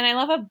nap, and I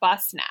love a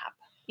bus nap.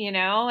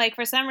 Like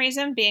for some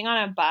reason, being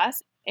on a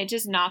bus, it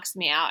just knocks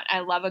me out. I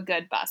love a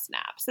good bus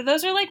nap. So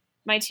those are like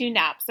my two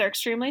naps. They're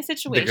extremely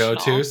situational. The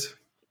go-tos?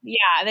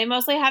 Yeah, they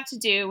mostly have to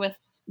do with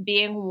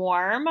being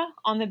warm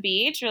on the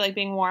beach or like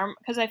being warm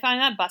because I find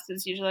that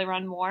buses usually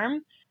run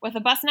warm. With a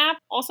bus nap,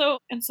 also,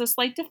 it's a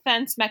slight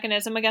defense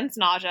mechanism against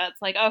nausea.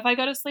 It's like, oh, if I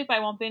go to sleep, I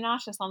won't be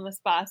nauseous on this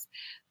bus.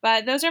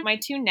 But those are my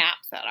two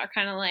naps that are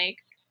kind of like,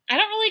 I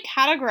don't really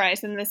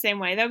categorize them the same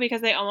way, though, because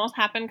they almost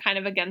happen kind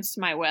of against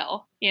my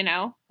will,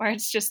 where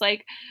it's just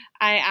like,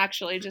 I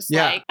actually just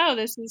like, oh,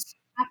 this is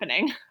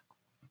happening.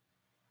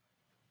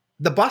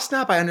 The bus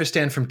nap I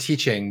understand from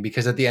teaching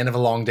because at the end of a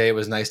long day, it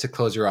was nice to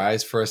close your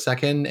eyes for a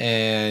second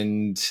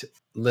and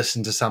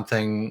listen to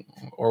something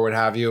or what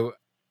have you.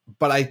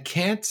 But I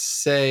can't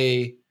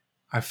say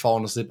I've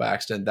fallen asleep by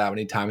accident that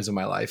many times in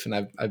my life. And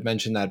I've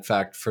mentioned that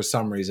fact for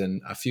some reason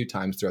a few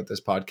times throughout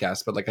this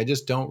podcast, but like I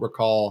just don't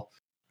recall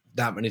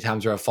that many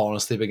times where I've fallen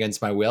asleep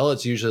against my will.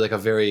 It's usually like a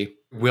very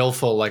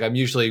willful, like I'm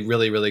usually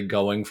really, really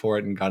going for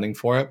it and gunning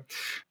for it.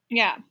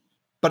 Yeah.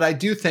 But I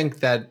do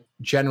think that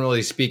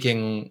generally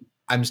speaking,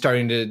 I'm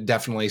starting to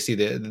definitely see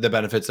the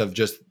benefits of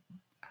just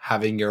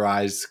having your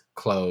eyes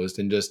closed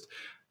and just,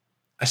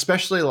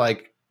 especially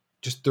like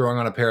just throwing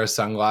on a pair of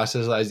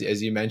sunglasses,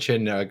 as you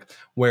mentioned, like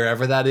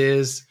wherever that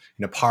is,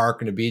 in a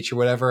park, in a beach or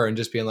whatever, and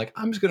just being like,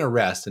 I'm just going to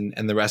rest and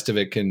the rest of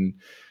it can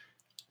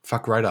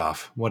fuck right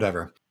off,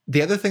 whatever.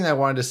 The other thing I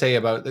wanted to say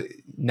about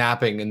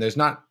napping, and there's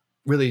not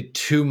really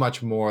too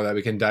much more that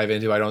we can dive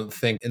into, I don't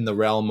think, in the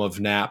realm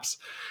of naps,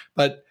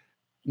 but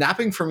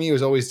napping for me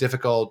was always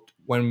difficult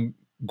when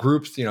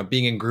groups,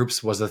 being in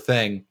groups was a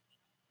thing.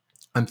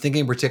 I'm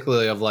thinking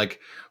particularly of like,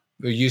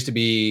 there used to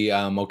be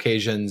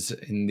occasions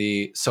in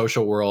the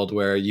social world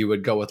where you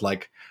would go with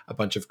like a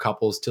bunch of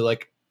couples to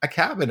like a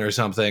cabin or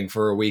something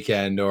for a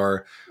weekend,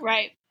 or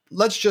Right.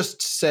 let's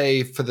just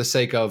say, for the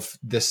sake of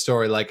this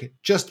story, like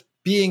just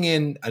being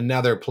in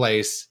another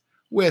place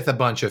with a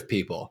bunch of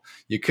people.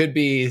 You could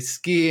be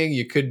skiing,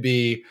 you could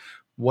be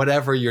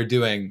whatever you're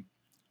doing.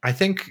 I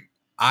think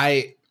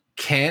I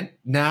can't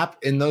nap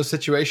in those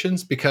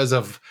situations because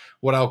of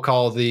what I'll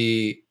call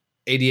the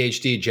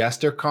ADHD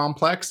jester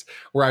complex,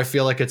 where I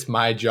feel like it's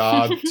my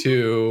job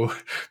to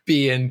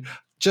be in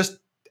just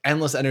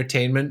endless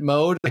entertainment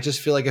mode. I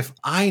just feel like if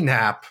I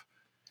nap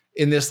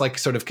in this like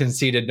sort of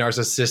conceited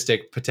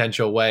narcissistic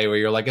potential way, where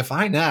you're like, if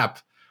I nap,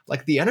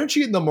 like the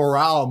energy and the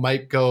morale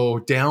might go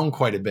down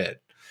quite a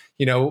bit,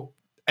 you know?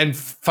 And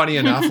funny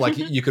enough, like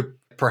you could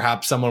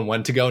perhaps someone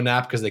went to go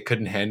nap because they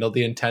couldn't handle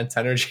the intense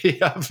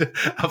energy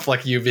of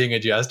like you being a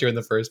jester in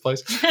the first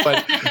place.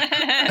 But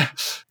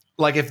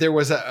like if there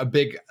was a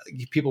big,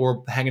 people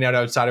were hanging out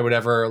outside or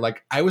whatever,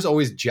 like I was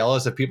always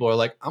jealous of people who are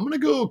like, I'm going to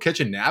go catch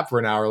a nap for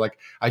an hour. Like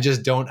I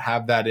just don't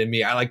have that in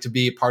me. I like to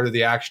be part of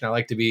the action. I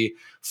like to be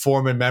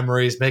forming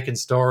memories, making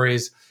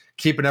stories,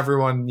 keeping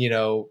everyone, you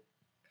know,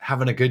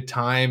 having a good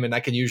time. And I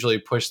can usually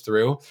push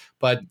through.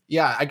 But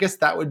yeah, I guess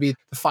that would be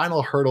the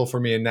final hurdle for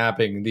me in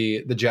napping,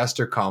 the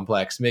jester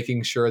complex,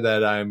 making sure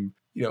that I'm,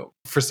 you know,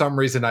 for some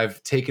reason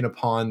I've taken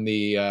upon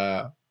the,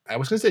 I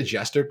was going to say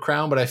jester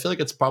crown, but I feel like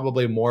it's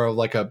probably more of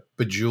like a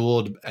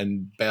bejeweled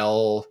and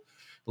bell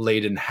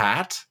laden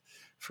hat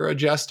for a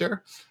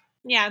jester.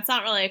 Yeah, it's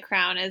not really a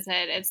crown, is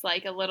it? It's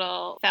like a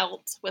little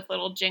felt with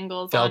little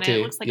jingles on it.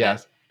 It looks like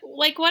yes.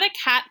 Like what a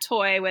cat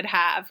toy would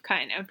have,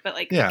 kind of, but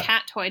like a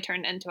cat toy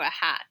turned into a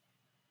hat.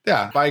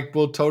 Yeah, I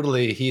will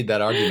totally heed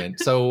that argument.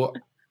 So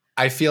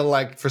I feel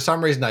like for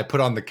some reason I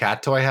put on the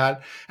cat toy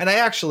hat, and I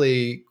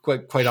actually,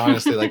 quite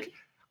honestly, like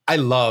I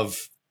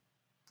love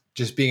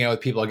just being out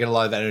with people. I get a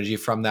lot of energy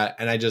from that.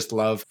 And I just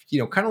love, you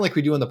know, kind of like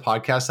we do on the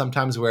podcast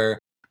sometimes, where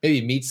maybe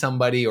you meet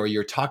somebody or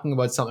you're talking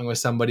about something with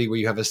somebody where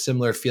you have a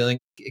similar feeling.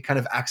 It kind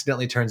of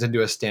accidentally turns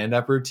into a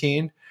stand-up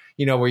routine,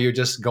 you know, where you're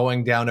just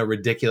going down a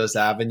ridiculous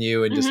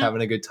avenue and just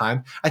having a good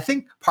time. I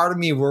think part of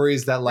me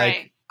worries that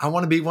like, I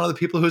want to be one of the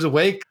people who's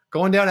awake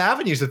going down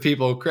avenues with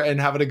people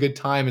and having a good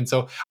time. And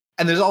so,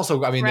 and there's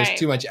also, I mean, there's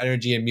too much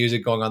energy and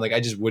music going on. Like I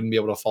just wouldn't be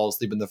able to fall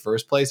asleep in the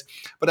first place.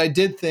 But I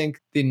did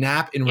think the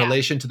nap in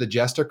relation to the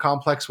jester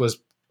complex was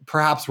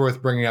perhaps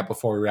worth bringing up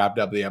before we wrapped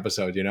up the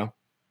episode, you know?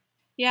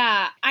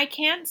 Yeah, I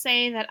can't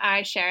say that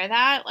I share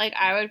that. Like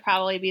I would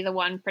probably be the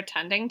one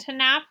pretending to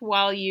nap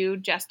while you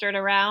gestured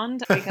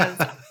around, because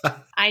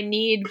I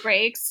need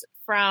breaks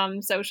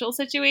from social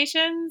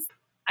situations.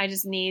 I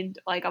just need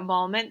like a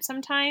moment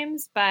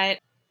sometimes. But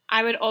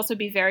I would also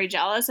be very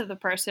jealous of the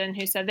person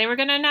who said they were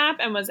going to nap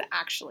and was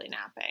actually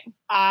napping.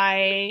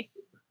 I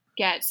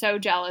get so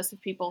jealous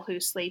of people who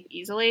sleep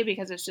easily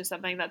because it's just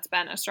something that's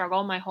been a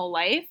struggle my whole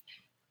life.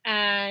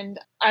 And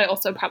I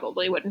also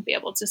probably wouldn't be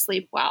able to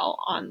sleep well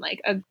on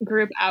like a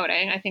group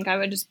outing. I think I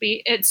would just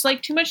be, it's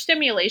like too much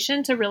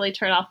stimulation to really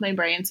turn off my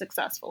brain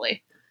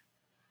successfully.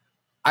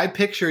 I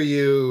picture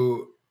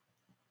you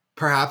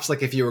perhaps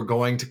like if you were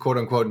going to quote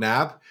unquote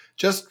nap,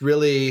 just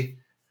really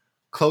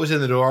closing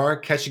the door,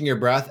 catching your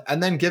breath,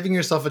 and then giving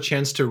yourself a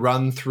chance to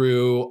run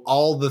through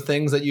all the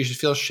things that you should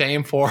feel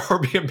shame for or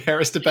be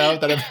embarrassed about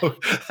that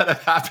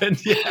have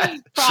happened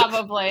yet.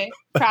 Probably.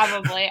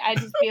 I'd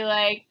just be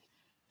like,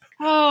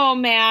 oh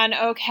man,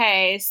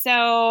 okay,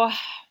 so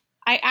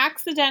I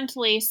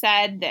accidentally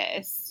said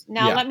this.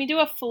 Now let me do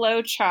a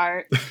flow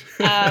chart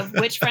of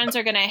which friends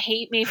are going to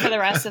hate me for the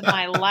rest of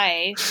my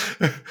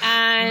life,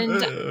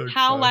 and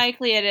how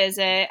likely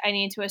I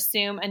need to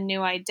assume a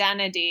new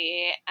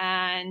identity,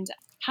 and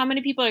how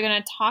many people are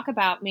going to talk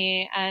about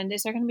me, and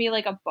is there going to be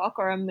like a book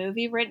or a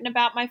movie written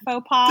about my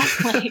faux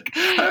pas? Like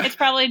it's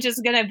probably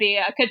just going to be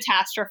a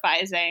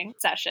catastrophizing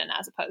session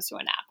as opposed to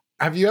a nap.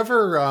 Have you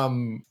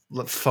ever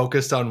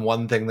focused on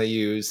one thing that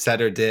you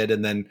said or did,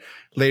 and then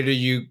later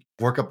you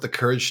work up the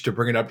courage to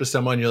bring it up to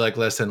someone? You're like,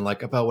 listen,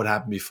 like about what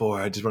happened before.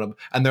 I just want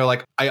to, and they're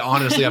like, I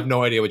honestly have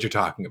no idea what you're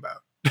talking about.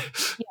 Yeah,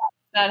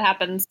 that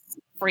happens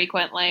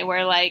frequently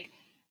where like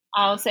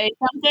I'll say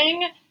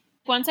something.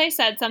 Once I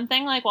said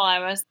something like while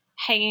I was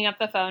hanging up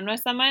the phone with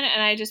someone,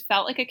 and I just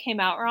felt like it came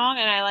out wrong,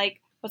 and I like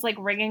was like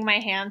wringing my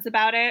hands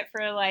about it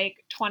for like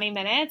 20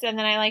 minutes, and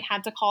then I like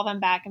had to call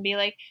them back and be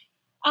like,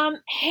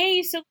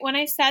 hey, so when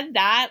I said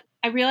that,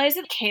 I realized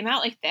it came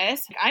out like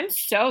this. I'm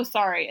so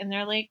sorry. And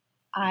they're like,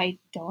 I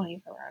don't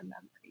even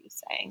remember you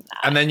saying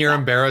that. And then you're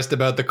embarrassed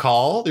about the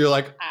call. You're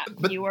like,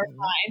 but you were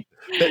fine.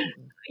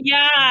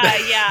 Yeah.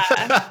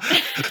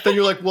 Then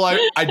you're like, well,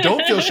 I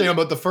don't feel shame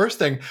about the first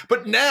thing,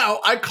 but now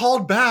I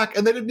called back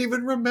and they didn't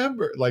even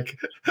remember. Like,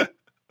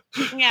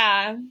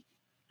 yeah.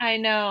 I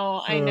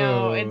know.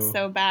 It's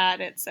so bad.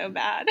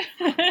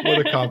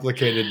 What a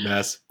complicated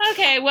mess.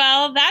 Okay,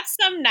 well, that's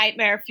some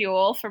nightmare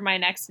fuel for my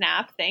next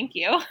nap. Thank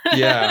you.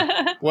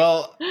 Yeah.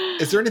 Well,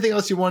 is there anything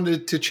else you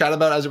wanted to chat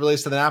about as it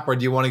relates to the nap, or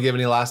do you want to give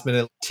any last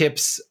minute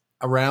tips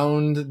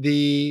around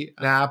the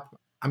nap?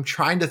 I'm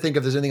trying to think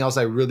if there's anything else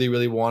I really,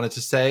 really wanted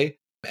to say.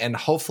 And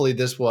hopefully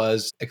this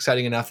was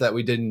exciting enough that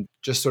we didn't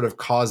just sort of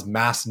cause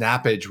mass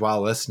nappage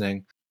while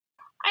listening.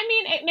 I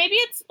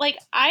like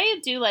I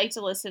do like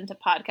to listen to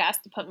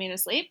podcasts to put me to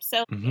sleep.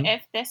 So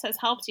if this has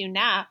helped you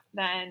nap,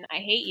 then I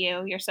hate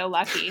you. You're so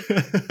lucky.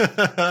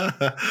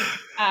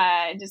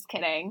 Just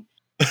kidding.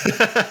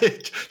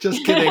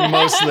 Just kidding,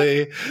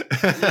 mostly.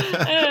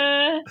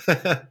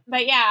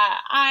 But yeah,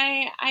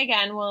 I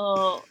again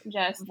will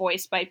just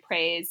voice my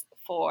praise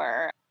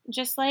for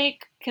just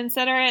like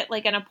consider it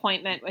like an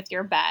appointment with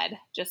your bed,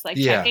 just like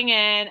checking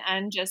in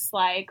and just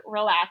like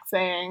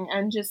relaxing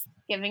and just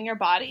giving your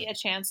body a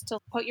chance to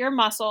put your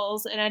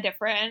muscles in a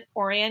different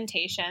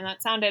orientation.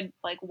 That sounded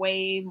like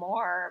way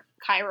more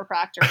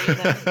chiropractor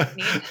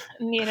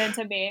than needed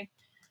to be.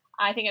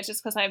 I think it's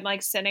just because I'm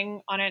like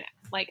sitting on an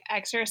like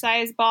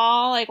exercise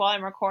ball like while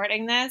I'm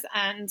recording this,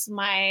 and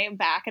my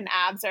back and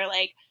abs are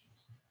like,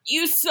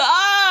 you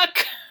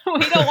suck.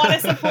 We don't want to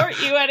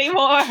support you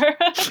anymore.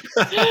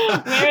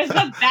 Where's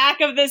the back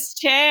of this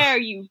chair?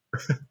 You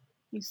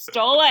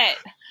stole it.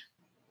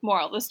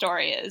 Moral of the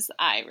story is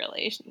I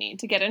really need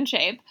to get in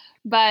shape.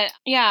 But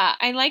yeah,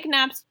 I like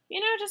naps,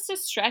 just to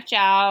stretch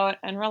out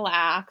and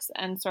relax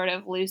and sort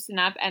of loosen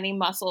up any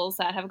muscles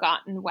that have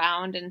gotten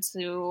wound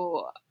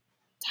into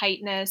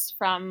tightness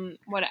from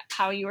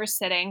how you were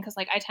sitting. Because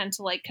like I tend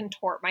to like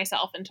contort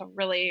myself into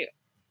really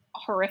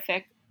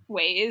horrific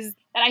ways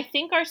that I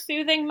think are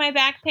soothing my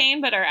back pain,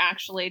 but are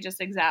actually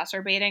just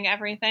exacerbating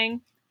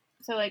everything.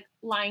 So like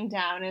lying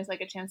down is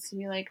like a chance to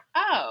be like,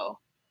 oh,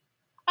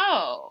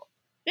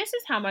 this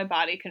is how my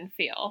body can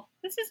feel.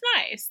 This is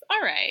nice.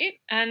 All right.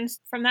 And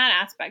from that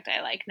aspect,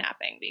 I like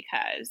napping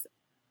because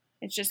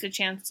it's just a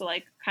chance to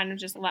like kind of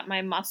just let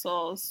my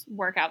muscles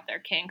work out their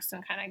kinks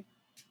and kind of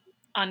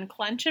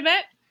unclench a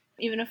bit,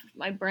 even if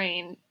my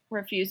brain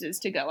refuses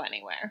to go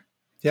anywhere.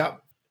 Yeah.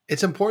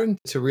 It's important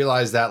to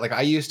realize that, like,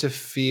 I used to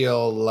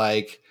feel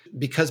like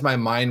because my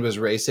mind was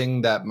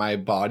racing that my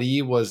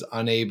body was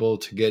unable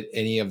to get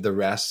any of the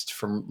rest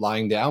from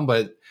lying down,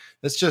 but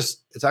it's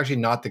actually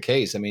not the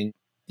case. I mean,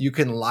 you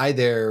can lie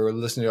there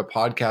listening to a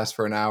podcast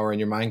for an hour and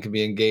your mind can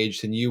be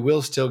engaged and you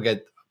will still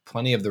get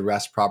plenty of the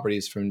rest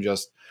properties from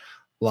just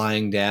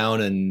lying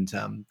down.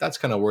 And that's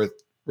kind of worth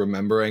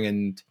remembering.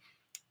 And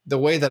the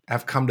way that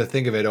I've come to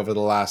think of it over the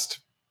last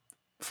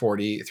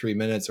 43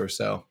 minutes or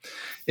so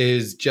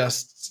is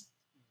just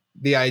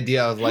the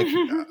idea of like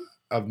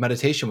of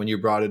meditation. When you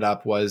brought it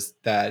up was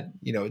that,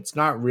 it's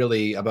not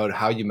really about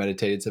how you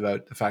meditate. It's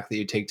about the fact that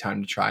you take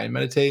time to try and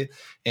meditate.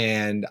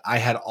 And I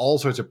had all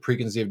sorts of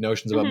preconceived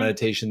notions about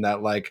meditation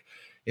that like,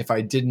 if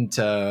I didn't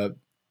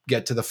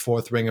get to the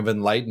fourth ring of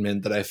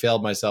enlightenment, that I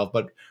failed myself.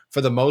 But for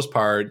the most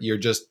part, you're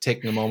just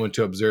taking a moment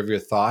to observe your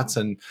thoughts.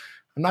 And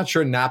I'm not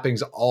sure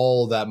napping's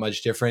all that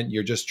much different.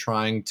 You're just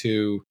trying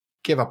to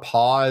give a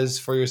pause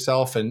for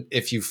yourself. And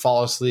if you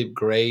fall asleep,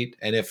 great.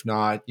 And if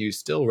not, you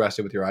still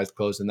rested with your eyes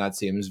closed. And that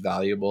seems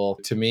valuable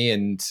to me.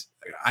 And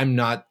I'm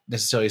not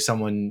necessarily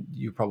someone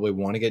you probably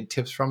want to get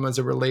tips from as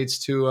it relates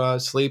to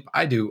sleep.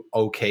 I do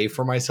okay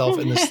for myself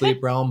in the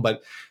sleep realm,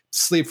 but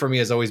sleep for me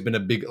has always been a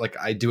big, like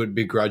I do it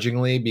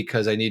begrudgingly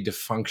because I need to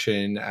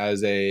function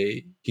as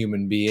a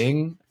human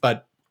being.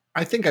 But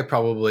I think I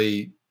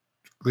probably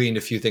gleaned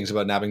a few things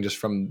about napping just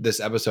from this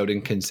episode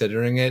and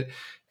considering it,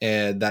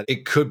 and that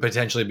it could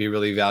potentially be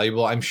really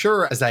valuable. I'm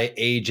sure as I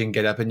age and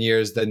get up in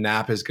years, the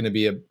nap is going to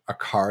be a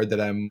card that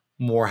I'm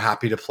more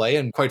happy to play.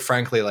 And quite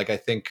frankly, like I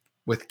think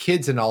with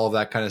kids and all of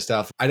that kind of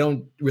stuff, I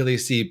don't really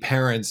see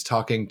parents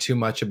talking too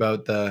much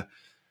about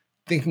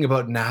thinking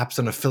about naps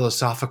on a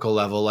philosophical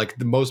level. Like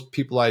the most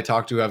people I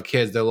talk to who have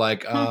kids, they're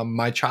like,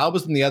 my child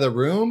was in the other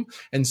room.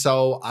 And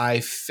so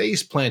I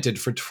face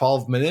planted for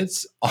 12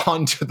 minutes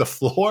onto the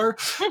floor.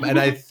 And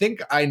I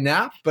think I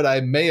napped, but I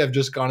may have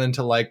just gone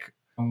into like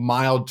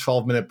mild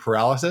 12-minute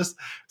paralysis.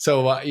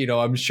 So,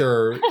 I'm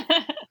sure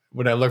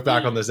when I look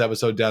back on this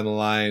episode down the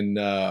line,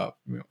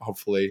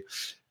 hopefully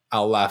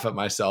I'll laugh at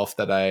myself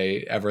that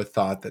I ever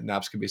thought that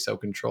naps could be so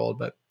controlled.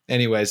 But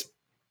anyways,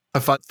 a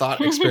fun thought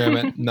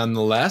experiment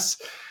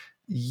nonetheless.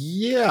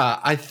 Yeah,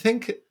 I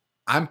think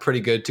I'm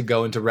pretty good to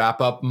go into wrap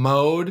up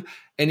mode.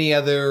 Any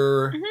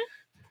other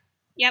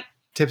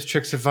tips,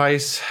 tricks,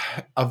 advice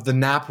of the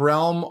nap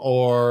realm,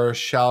 or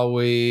shall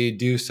we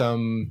do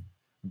some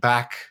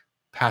back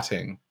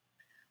patting?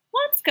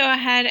 Let's go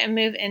ahead and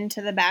move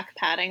into the back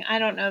patting. I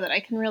don't know that I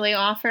can really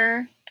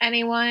offer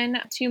anyone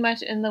too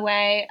much in the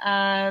way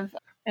of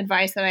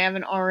advice that I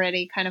haven't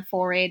already kind of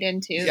forayed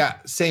into. Yeah,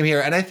 same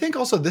here. And I think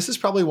also this is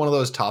probably one of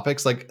those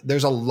topics, like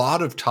there's a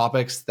lot of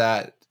topics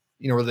that,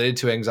 related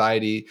to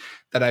anxiety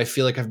that I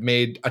feel like I've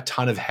made a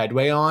ton of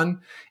headway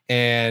on,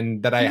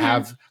 and that I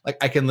have, like,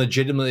 I can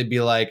legitimately be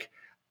like,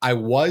 I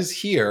was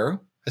here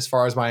as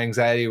far as my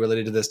anxiety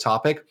related to this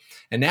topic,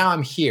 and now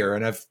I'm here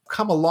and I've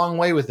come a long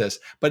way with this.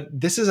 But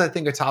this is, I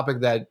think, a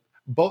topic that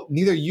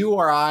neither you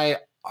or I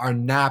are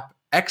nap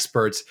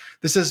experts.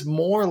 This is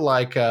more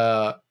like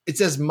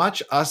it's as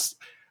much us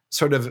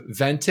sort of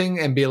venting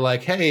and be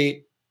like,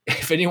 hey,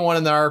 if anyone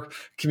in our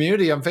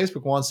community on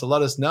Facebook wants to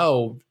let us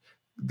know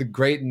the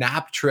great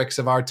nap tricks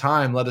of our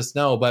time, let us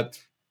know.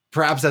 But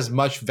perhaps as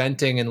much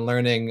venting and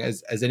learning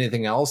as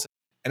anything else.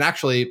 And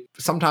actually,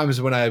 sometimes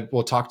when I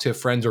will talk to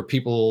friends or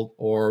people,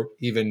 or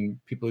even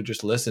people who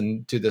just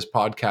listen to this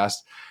podcast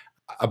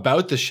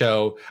about the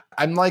show,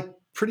 I'm like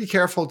pretty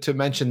careful to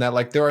mention that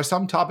like there are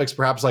some topics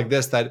perhaps like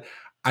this that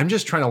I'm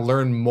just trying to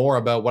learn more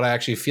about what I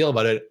actually feel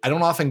about it. I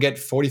don't often get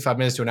 45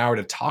 minutes to an hour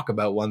to talk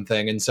about one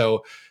thing. And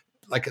so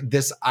like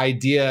this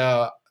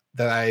idea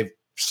that I've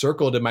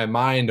circled in my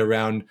mind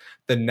around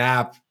the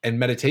nap and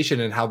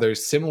meditation and how they're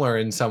similar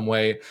in some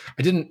way,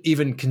 I didn't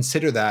even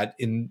consider that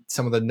in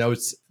some of the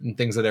notes and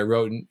things that I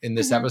wrote in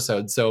this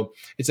episode. So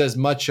it's as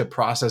much a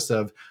process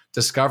of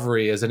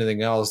discovery as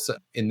anything else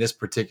in this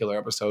particular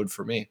episode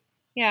for me.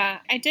 Yeah,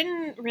 I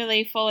didn't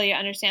really fully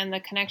understand the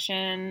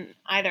connection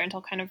either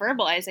until kind of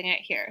verbalizing it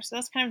here. So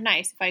that's kind of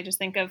nice if I just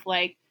think of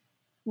like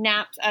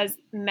naps as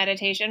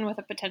meditation with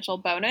a potential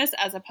bonus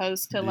as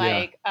opposed to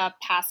like a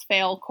pass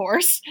fail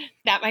course.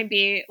 That might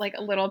be like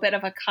a little bit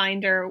of a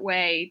kinder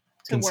way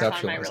to work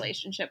on my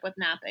relationship with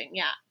napping.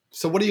 Yeah.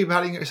 So what are you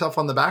patting yourself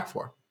on the back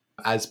for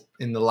as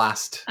in the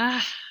last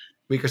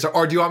week or so?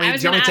 Or do you want me to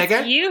take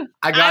it?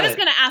 I was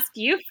going to ask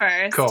you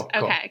first. Cool.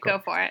 Go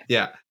for it.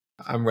 Yeah.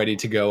 I'm ready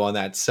to go on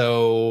that.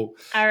 So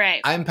all right.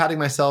 I'm patting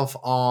myself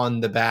on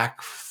the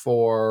back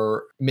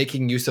for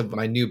making use of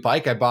my new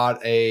bike.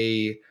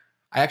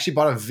 I actually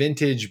bought a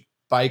vintage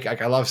bike.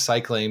 I love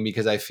cycling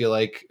because I feel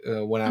like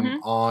when I'm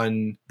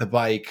on the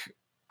bike,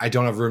 I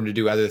don't have room to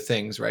do other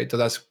things, right? So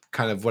that's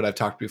kind of what I've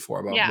talked before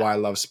about why I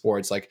love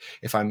sports. Like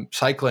if I'm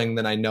cycling,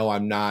 then I know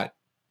I'm not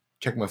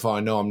checking my phone. I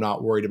know I'm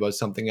not worried about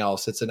something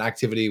else. It's an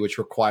activity which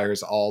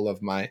requires all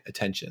of my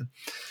attention.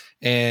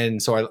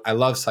 And so I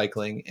love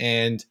cycling.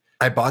 And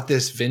I bought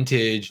this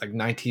vintage like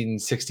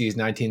 1960s,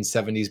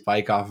 1970s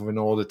bike off of an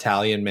old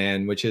Italian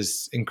man, which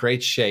is in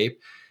great shape.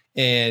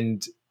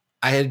 And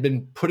I had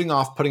been putting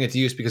it to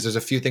use because there's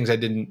a few things I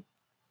didn't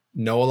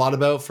know a lot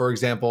about. For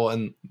example,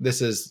 and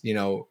this is,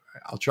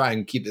 I'll try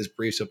and keep this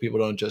brief so people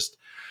don't just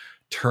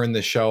turn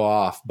the show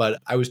off, but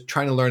I was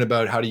trying to learn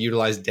about how to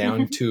utilize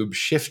down tube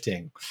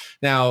shifting.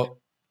 Now,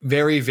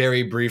 very,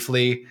 very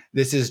briefly,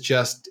 this is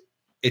just,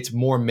 it's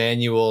more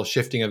manual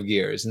shifting of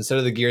gears. Instead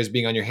of the gears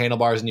being on your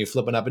handlebars and you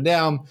flipping up and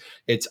down,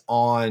 it's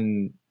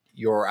on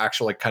your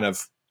actual like kind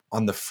of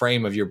on the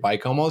frame of your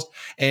bike almost.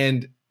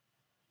 And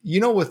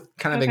with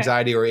kind of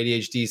anxiety or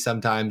ADHD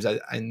sometimes,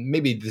 and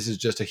maybe this is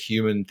just a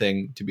human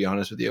thing, to be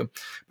honest with you,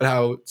 but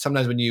how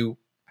sometimes when you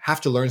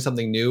have to learn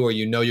something new or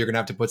you're going to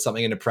have to put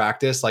something into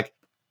practice, like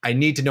I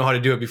need to know how to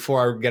do it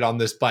before I get on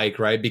this bike,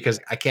 right?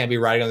 Because I can't be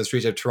riding on the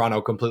streets of Toronto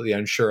completely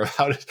unsure of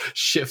how to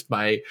shift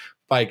my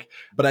bike.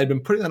 But I'd been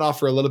putting that off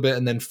for a little bit.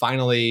 And then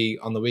finally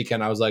on the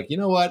weekend, I was like, you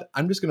know what?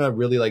 I'm just going to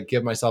really like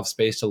give myself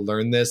space to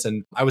learn this.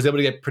 And I was able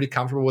to get pretty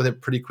comfortable with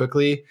it pretty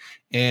quickly.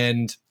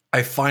 And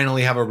I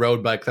finally have a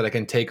road bike that I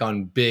can take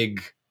on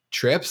big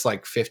trips,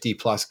 like 50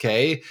 plus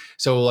K.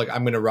 So like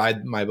I'm going to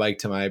ride my bike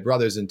to my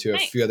brother's and to a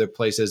few other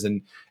places.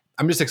 And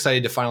I'm just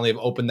excited to finally have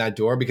opened that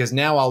door because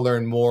now I'll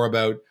learn more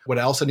about what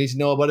else I need to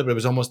know about it. But it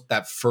was almost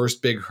that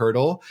first big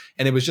hurdle.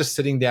 And it was just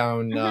sitting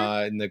down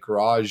in the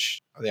garage,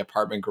 the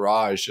apartment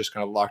garage, just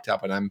kind of locked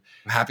up. And I'm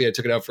happy I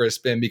took it out for a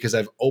spin because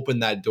I've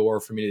opened that door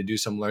for me to do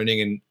some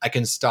learning. And I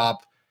can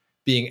stop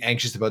being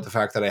anxious about the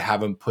fact that I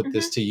haven't put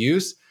this to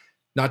use.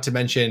 Not to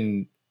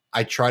mention,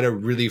 I try to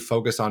really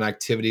focus on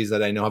activities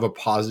that I know have a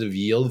positive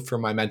yield for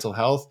my mental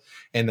health.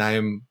 And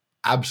I'm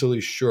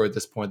absolutely sure at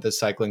this point that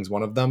cycling is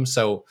one of them.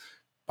 So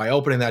by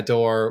opening that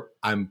door,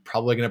 I'm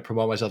probably going to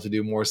promote myself to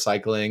do more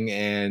cycling.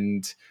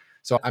 And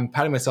so I'm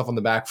patting myself on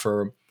the back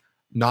for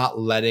not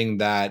letting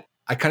that,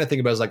 I kind of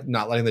think about it as like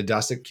not letting the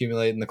dust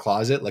accumulate in the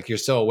closet. Like you're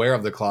so aware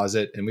of the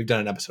closet, and we've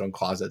done an episode on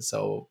closets.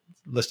 So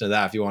listen to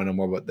that if you want to know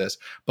more about this.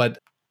 But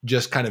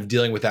just kind of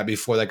dealing with that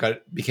before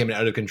that became an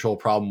out of control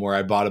problem where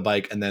I bought a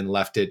bike and then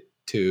left it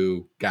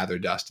to gather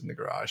dust in the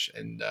garage.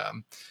 And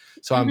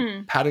so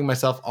I'm patting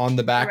myself on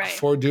the back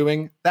for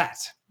doing that.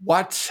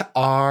 What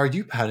are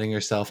you patting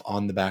yourself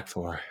on the back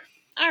for?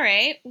 All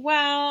right.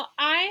 Well,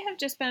 I have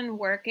just been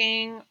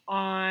working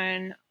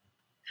on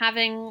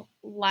having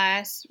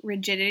less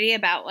rigidity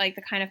about like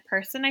the kind of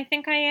person I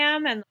think I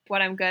am and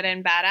what I'm good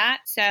and bad at.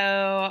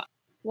 So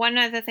one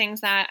of the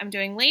things that I'm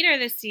doing later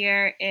this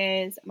year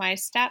is my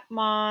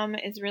stepmom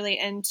is really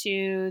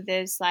into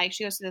this, like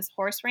she goes to this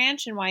horse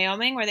ranch in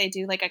Wyoming where they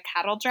do like a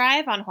cattle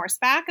drive on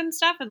horseback and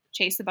stuff and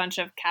chase a bunch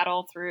of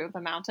cattle through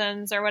the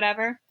mountains or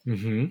whatever.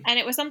 And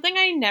it was something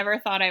I never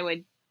thought I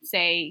would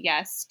say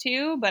yes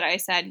to, but I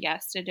said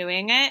yes to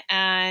doing it.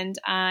 And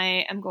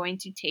I am going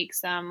to take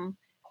some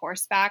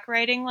horseback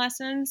riding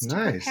lessons to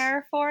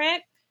prepare for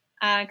it.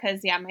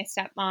 Because, my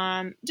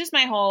stepmom, just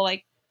my whole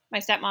like, my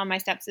stepmom, my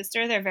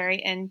stepsister, they're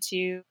very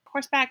into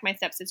horseback. My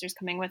stepsister's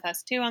coming with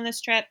us too on this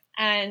trip.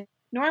 And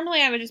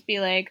normally I would just be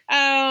like,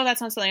 oh,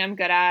 that's not something I'm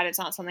good at. It's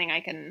not something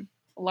I can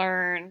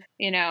learn.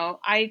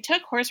 I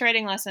took horse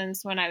riding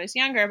lessons when I was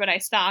younger, but I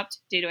stopped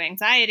due to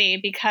anxiety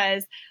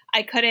because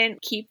I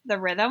couldn't keep the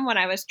rhythm when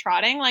I was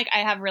trotting. Like I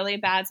have really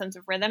bad sense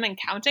of rhythm and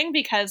counting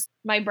because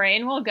my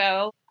brain will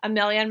go, a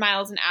million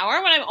miles an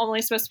hour when I'm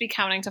only supposed to be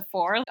counting to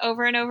 4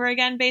 over and over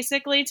again,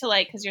 basically, to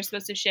like, because you're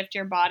supposed to shift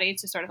your body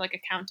to sort of like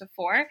a count to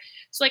 4.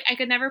 So like I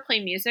could never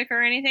play music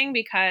or anything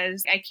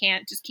because I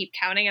can't just keep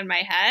counting in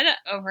my head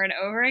over and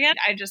over again.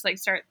 I just like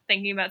start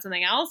thinking about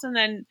something else, and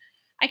then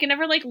I can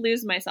never like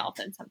lose myself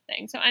in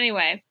something. So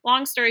anyway,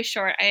 long story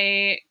short,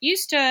 I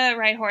used to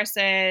ride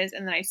horses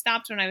and then I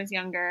stopped when I was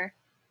younger.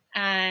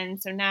 And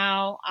so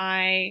now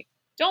I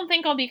don't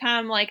think I'll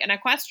become like an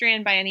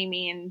equestrian by any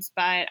means,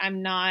 but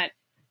I'm not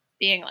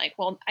being like,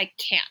 well, I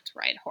can't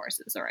ride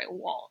horses or I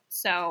won't.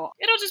 So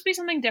it'll just be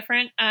something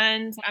different,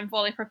 and I'm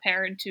fully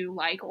prepared to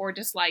like or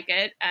dislike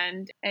it.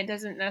 And it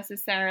doesn't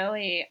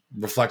necessarily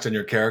reflect on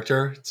your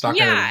character. It's not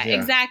yeah, gonna,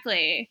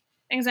 exactly.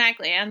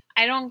 Exactly. And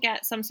I don't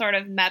get some sort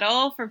of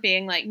medal for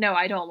being like, no,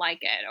 I don't like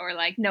it, or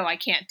like, no, I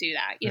can't do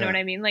that. You know what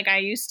I mean? Like I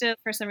used to,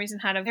 for some reason,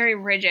 had a very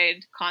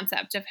rigid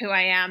concept of who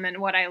I am and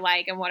what I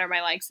like and what are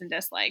my likes and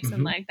dislikes.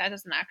 And like, that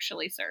doesn't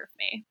actually serve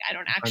me. I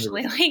don't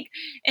actually 100%. like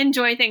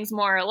enjoy things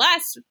more or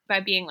less by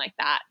being like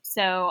that.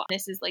 So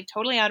this is like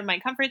totally out of my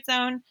comfort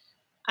zone.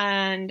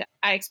 And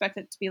I expect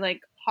it to be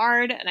like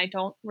hard, and I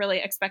don't really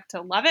expect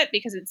to love it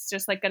because it's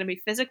just like going to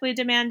be physically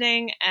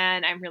demanding,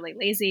 and I'm really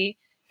lazy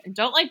and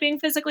don't like being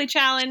physically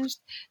challenged.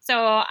 So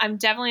I'm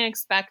definitely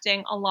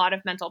expecting a lot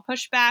of mental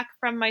pushback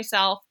from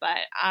myself, but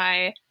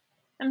I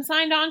am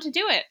signed on to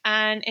do it,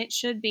 and it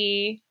should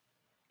be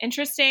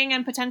interesting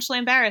and potentially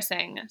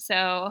embarrassing.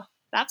 So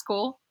that's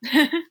cool.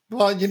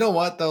 Well, you know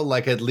what though?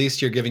 Like at least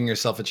you're giving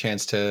yourself a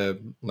chance to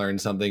learn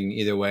something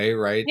either way,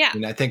 right? Yeah.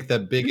 And I think the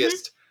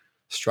biggest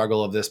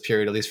struggle of this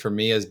period, at least for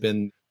me, has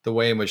been the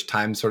way in which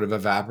time sort of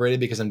evaporated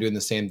because I'm doing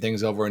the same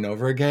things over and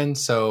over again.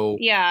 So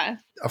Yeah.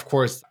 of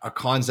course, a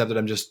concept that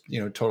I'm just,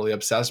 totally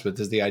obsessed with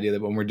is the idea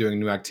that when we're doing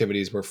new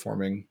activities, we're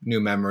forming new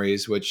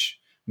memories, which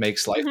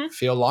makes life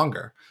feel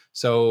longer.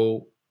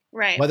 So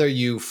Right. whether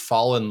you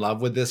fall in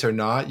love with this or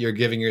not, you're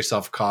giving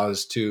yourself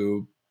cause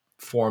to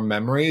form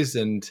memories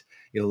and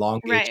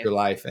elongate your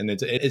life. And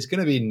it's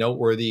going to be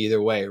noteworthy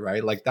either way,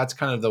 right? Like that's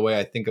kind of the way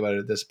I think about it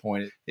at this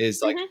point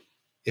is like,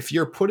 if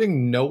you're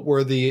putting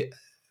noteworthy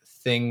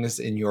things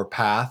in your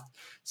path,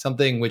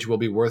 something which will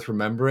be worth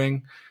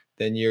remembering,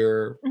 then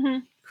you're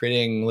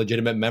creating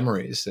legitimate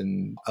memories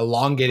and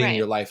elongating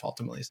your life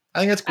ultimately. I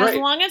think that's great. As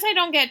long as I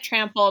don't get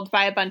trampled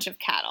by a bunch of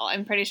cattle,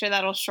 I'm pretty sure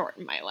that'll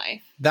shorten my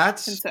life.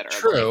 That's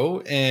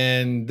true.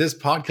 And this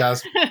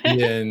podcast will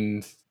be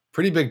in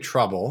pretty big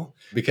trouble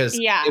because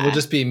it will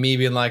just be me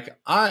being like,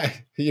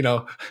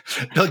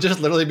 it'll just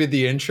literally be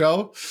the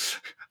intro.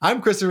 I'm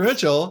Christopher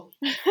Mitchell.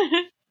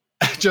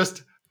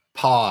 Just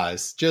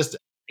pause. Just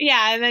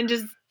and then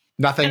just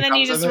nothing. And then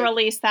you just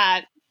release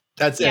that.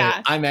 That's it.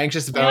 I'm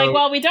anxious about. You're like,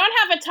 well, we don't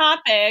have a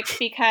topic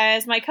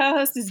because my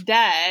co-host is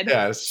dead.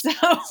 Yes.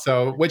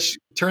 So which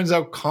turns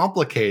out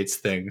complicates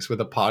things with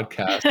a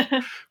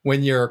podcast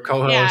when your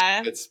co-host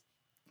gets,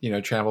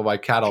 trampled by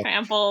cattle.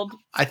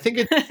 I think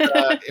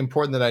it's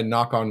important that I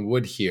knock on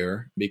wood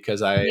here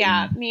because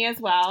me as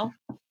well.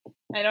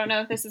 I don't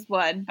know if this is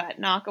wood, but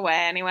knock away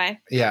anyway.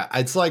 Yeah,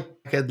 it's like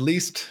at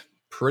least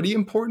pretty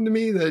important to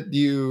me that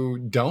you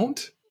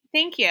don't.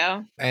 Thank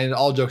you. And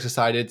all jokes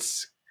aside,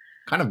 it's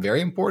kind of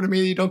very important to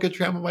me that you don't get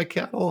trampled by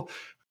cattle.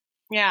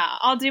 Yeah,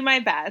 I'll do my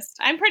best.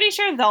 I'm pretty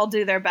sure they'll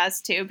do their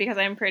best too, because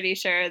I'm pretty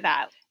sure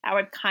that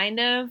would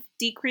kind of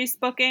decrease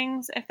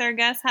bookings if their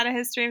guests had a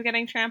history of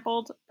getting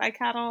trampled by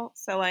cattle.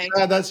 So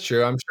yeah, that's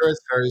true. I'm sure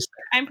it's very safe.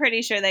 I'm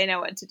pretty sure they know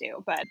what to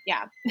do, but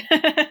yeah.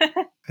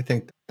 I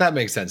think that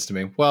makes sense to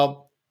me.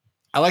 Well,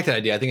 I like that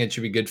idea. I think it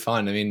should be good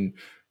fun. I mean,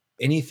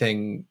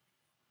 anything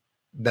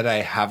that I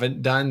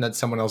haven't done that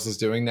someone else is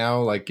doing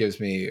now, like gives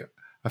me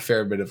a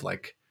fair bit of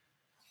like,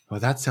 oh,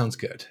 that sounds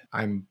good.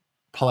 I'm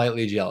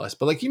politely jealous.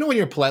 But like, when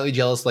you're politely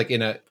jealous, like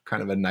in a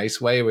kind of a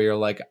nice way where you're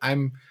like,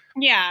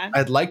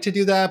 I'd like to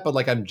do that, but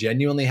like, I'm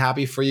genuinely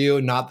happy for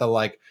you. Not the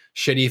like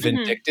shitty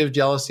vindictive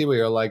jealousy where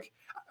you're like,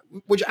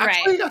 which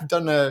actually I've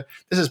done this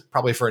is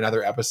probably for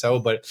another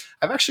episode, but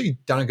I've actually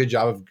done a good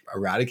job of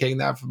eradicating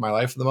that from my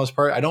life for the most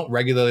part. I don't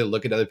regularly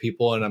look at other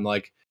people and I'm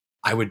like,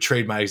 I would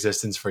trade my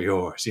existence for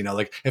yours.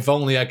 Like if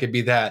only I could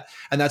be that.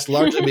 And that's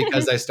largely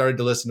because I started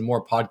to listen to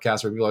more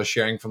podcasts where people are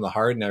sharing from the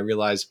heart. And I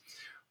realized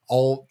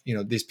all,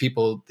 these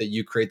people that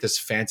you create this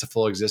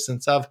fanciful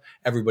existence of,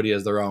 everybody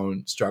has their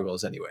own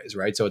struggles anyways.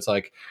 Right. So it's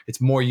like, it's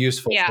more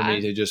useful for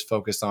me to just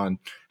focus on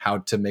how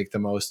to make the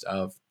most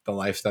of the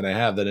life that I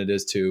have than it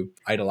is to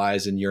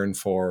idolize and yearn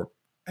for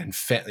and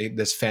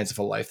this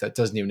fanciful life that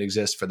doesn't even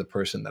exist for the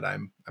person that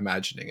I'm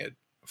imagining it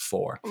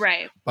for.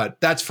 Right.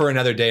 But that's for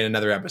another day and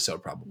another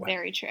episode, probably.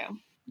 Very true.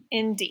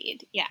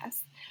 Indeed.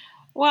 Yes.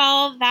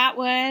 Well, that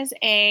was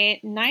a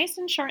nice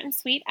and short and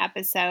sweet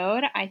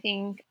episode. I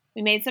think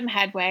we made some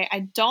headway.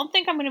 I don't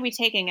think I'm going to be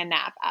taking a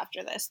nap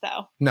after this,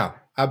 though. No,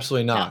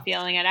 absolutely not. Not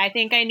feeling it. I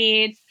think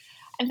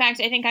in fact,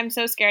 I think I'm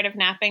so scared of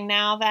napping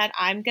now that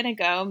I'm going to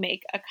go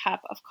make a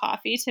cup of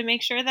coffee to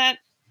make sure that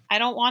I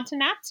don't want to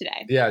nap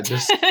today. Yeah,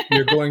 just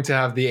you're going to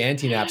have the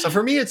anti-nap. So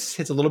for me, it's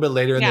a little bit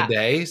later in the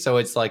day. So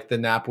it's like the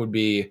nap would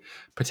be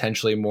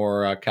potentially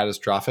more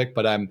catastrophic.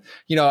 But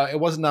it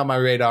wasn't on my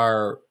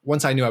radar.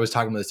 Once I knew I was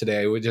talking about this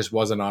today, it just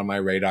wasn't on my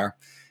radar.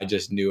 I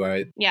just knew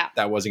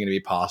that wasn't going to be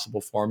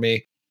possible for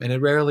me. And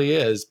it rarely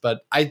is.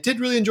 But I did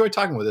really enjoy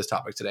talking with this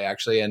topic today,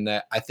 actually. And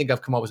I think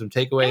I've come up with some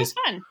takeaways. It was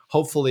fun.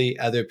 Hopefully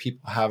other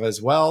people have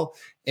as well.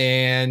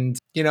 And,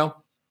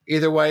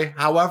 either way,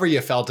 however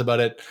you felt about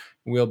it,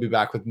 we'll be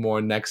back with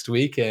more next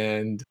week.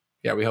 And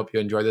yeah, we hope you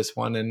enjoy this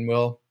one, and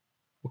we'll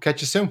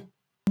catch you soon.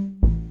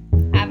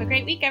 Have a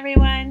great week,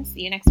 everyone.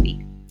 See you next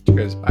week.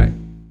 Cheers.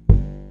 Bye.